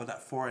 I'm talking about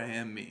that 4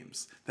 a.m.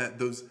 memes.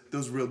 Those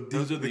real deep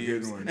Those are the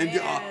good memes. ones. And,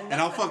 Man,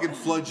 I'll fucking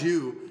flood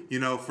you,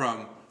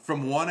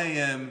 from 1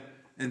 a.m.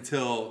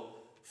 until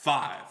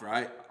 5,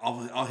 right?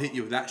 I'll hit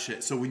you with that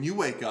shit. So when you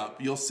wake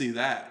up, you'll see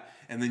that,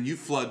 and then you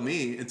flood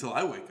me until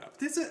I wake up.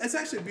 It's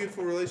actually a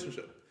beautiful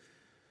relationship.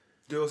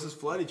 Dude, let's just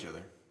flood each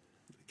other.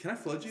 Can I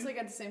flood you? Just like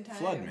at the same time.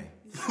 Flood me.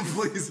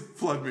 Please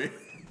flood me.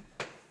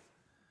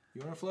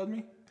 You want to flood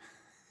me?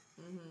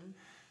 Mm-hmm.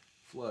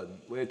 Flood.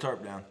 Lay a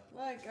tarp down.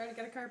 Look, I already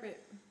got a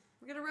carpet.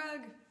 We got a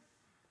rug.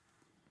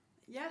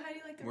 Yeah, how do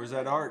you like the Where's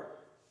rug? that art?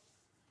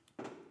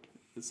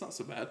 It's not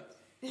so bad.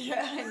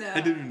 Yeah, I know.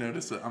 I didn't even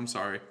notice it. I'm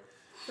sorry.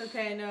 It's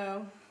okay, I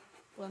know.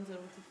 Blends in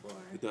with the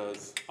floor. It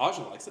does.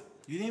 Aja likes it.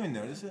 You didn't even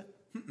notice it?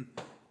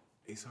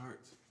 Ace of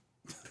Hearts.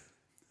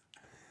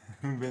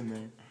 Been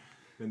there.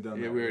 Been done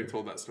Yeah, that. we already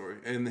told that story.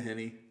 And the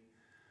Henny.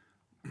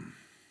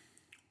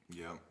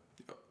 Yep.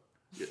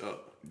 Yeah.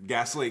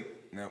 Gas leak.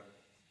 Nope.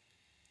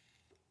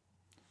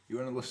 You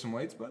want to lift some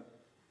weights, bud?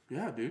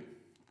 Yeah, dude.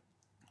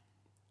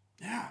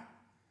 Yeah.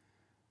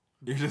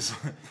 You're just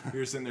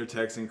sitting there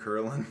texting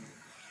Curlin.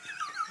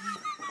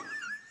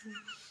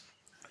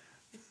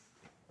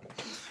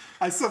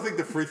 I still think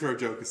the free throw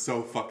joke is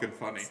so fucking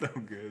funny. So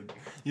good.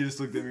 You just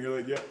looked at me. You're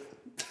like, yeah.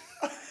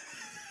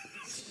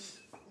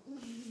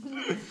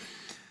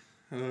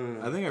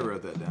 I think I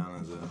wrote that down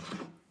as a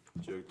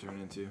joke to turn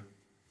into.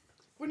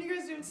 When are you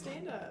guys doing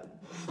stand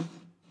up?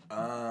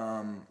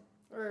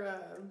 Or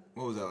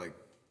What was that like?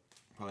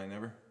 Probably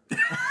never. what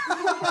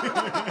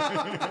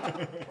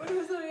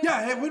was that?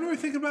 Yeah, hey, when were we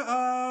thinking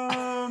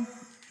about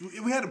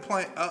we had a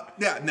plan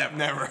yeah,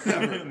 never.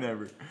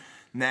 Never.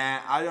 Nah,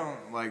 I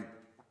don't like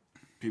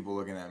people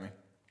looking at me.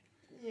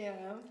 Yeah.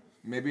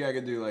 Maybe I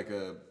could do like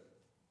a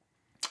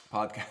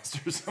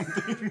podcast or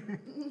something.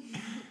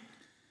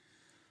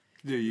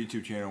 Do a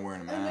YouTube channel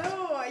wearing a I mask.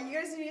 know. You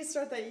guys need to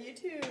start that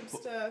YouTube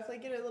stuff.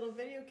 Like get a little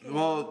video camera.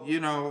 Well, you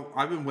know,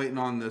 I've been waiting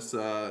on this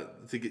to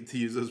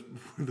use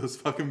those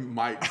fucking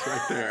mics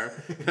right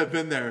there. I've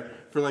been there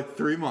for like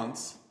 3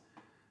 months.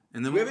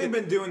 And then We haven't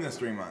been doing this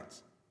 3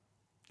 months.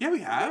 Yeah, we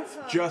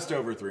have. Just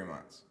over 3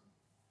 months.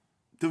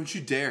 Don't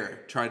you dare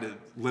try to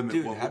limit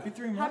Dude, what happy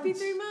 3 months. Happy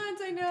 3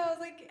 months. I know. It's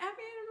like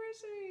happy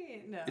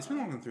anniversary. No. It's been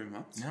longer than 3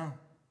 months. No.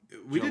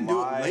 We didn't do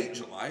it July- late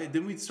July.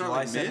 Didn't we start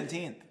July like mid?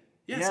 17th.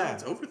 Yeah, so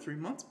it's over 3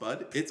 months,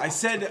 bud. I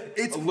said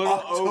it's a little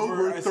October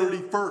over. I said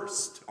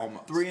 31st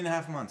almost.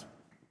 3.5 months.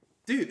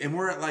 Dude, and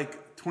we're at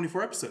like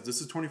 24 episodes.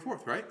 This is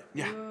 24th, right?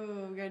 Yeah.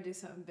 Ooh, we gotta do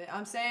something big.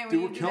 I'm saying Dude,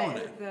 we we're need to killing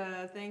do it.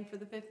 the thing for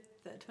the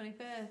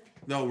 25th.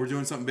 No, we're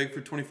doing something big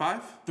for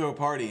 25? Throw a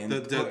party and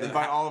The-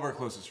 invite all of our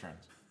closest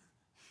friends.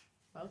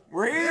 Well.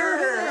 We're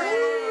here.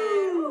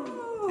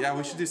 Yeah,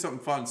 we should do something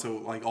fun so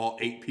like all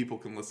 8 people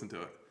can listen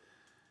to it.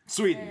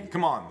 Sweden,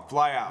 come on,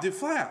 fly out. Dude,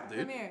 fly out, dude.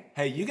 Come here.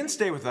 Hey, you can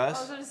stay with I was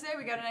us. gonna say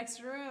we got an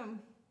extra room.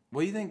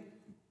 What do you think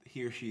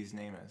he or she's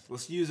name is?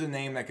 Let's use a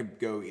name that could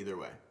go either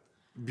way.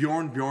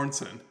 Bjorn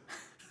Bjornsson.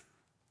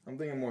 I'm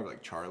thinking more of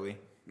like Charlie.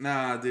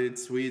 Nah, dude,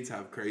 Swedes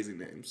have crazy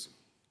names.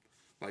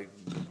 Like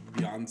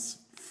Bjorns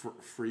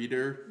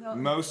Frieder. No.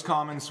 Most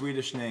common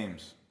Swedish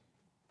names.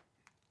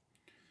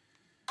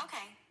 Okay,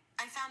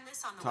 I found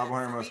this on the Top web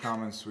 100 for most reader-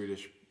 common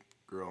Swedish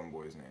girl and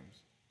boys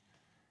names.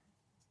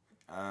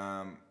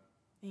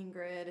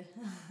 Ingrid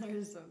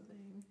or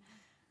something.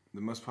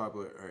 The most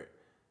popular. All right,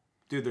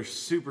 dude, they're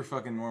super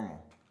fucking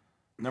normal.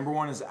 Number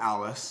 1 is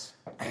Alice,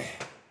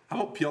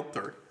 How about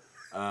Piotr?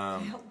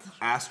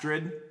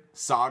 Astrid,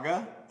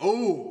 Saga,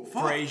 Oh,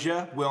 fuck.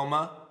 Frasier,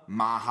 Wilma,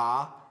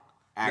 Maha,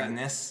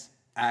 Agnes,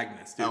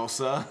 Agnes, dude.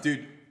 Elsa.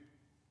 Dude,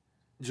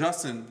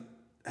 Justin,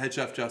 head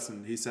chef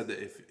Justin, he said that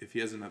if he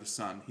has another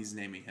son, he's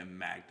naming him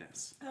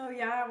Magnus. Oh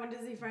yeah, when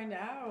does he find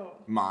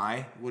out?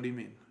 Mai. What do you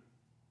mean?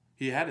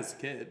 He had his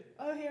kid.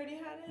 Oh, he already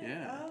had it?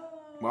 Yeah. Oh,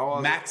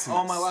 Well, Maximus.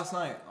 On my last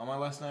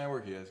night at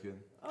work, he has good.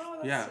 oh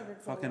that's Yeah, super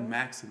cool. fucking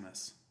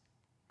Maximus.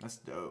 That's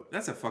dope.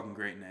 That's a fucking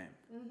great name.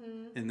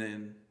 Mm-hmm. And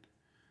then,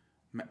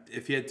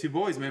 if he had 2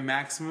 boys, man,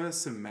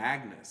 Maximus and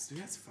Magnus. Dude,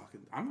 that's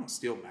fucking. I'm gonna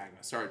steal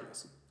Magnus. Sorry,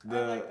 Justin.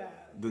 The like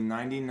that. the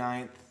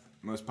 99th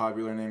most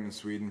popular name in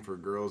Sweden for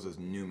girls is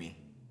Numi,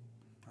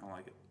 I don't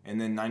like it.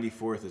 and then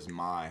 94th is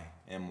Mai,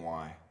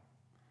 M-Y.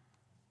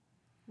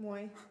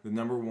 Moi. The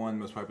number 1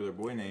 most popular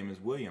boy name is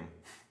William.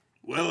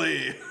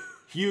 Willie.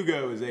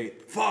 Hugo is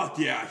 8th. Fuck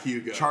yeah,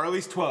 Hugo.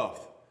 Charlie's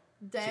 12th.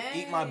 Dang. So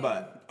eat my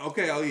butt.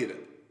 Okay, I'll eat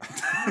it.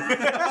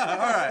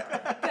 Okay.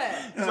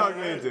 Talk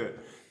me into it.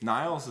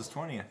 Niles is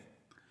 20th.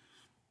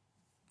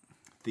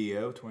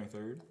 Theo,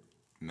 23rd.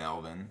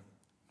 Melvin.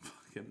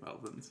 Fucking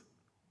Melvins.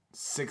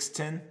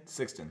 Sixton.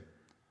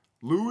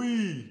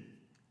 Louis.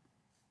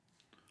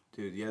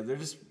 Dude, yeah, they're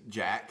just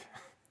Jack.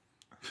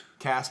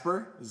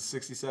 Casper is the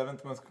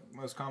 67th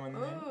most common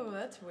name. Ooh,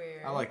 that's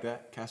weird. I like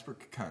that. Casper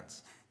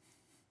Cunts.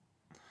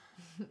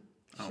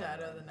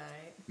 Shadow of the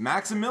Night.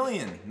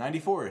 Maximilian,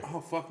 94th. Oh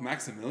fuck,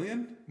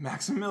 Maximilian.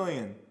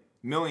 Maximilian.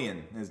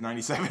 Million is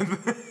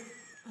 97th.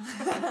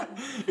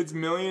 It's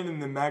Million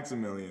and then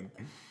Maximilian.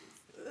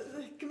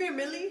 Come here,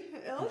 Millie.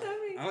 Oh,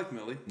 that'd I like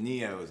Millie.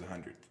 Neo is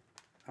 100th.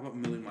 How about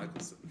Millie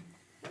Michelson?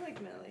 I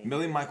like Millie.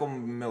 Millie Michael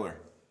Miller.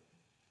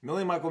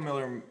 Millie Michael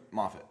Miller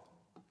Moffat.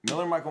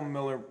 Miller Michael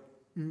Miller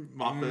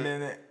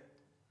Moffat.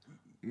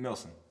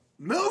 Milson.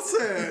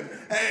 Milson!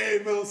 Hey,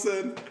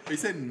 Milson! Are you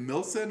saying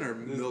Milson or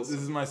This Milson?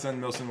 is my son,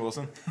 Milson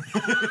Wilson.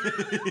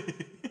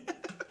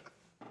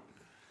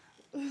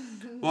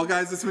 Well,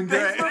 guys, it's been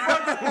great.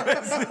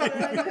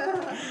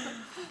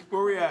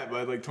 Where we at,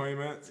 bud? Like 20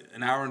 minutes?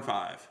 An hour and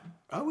 5.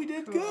 Oh, we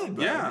did good,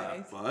 bud. Yeah,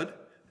 Nice. bud.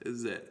 This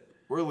is it.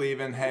 We're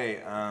leaving.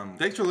 Hey,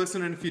 Thanks for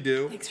listening if you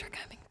do. Thanks for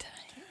coming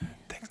tonight.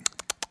 thanks.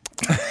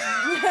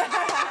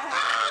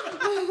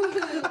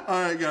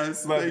 All right,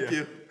 guys. Love Thank ya.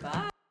 you.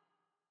 Bye.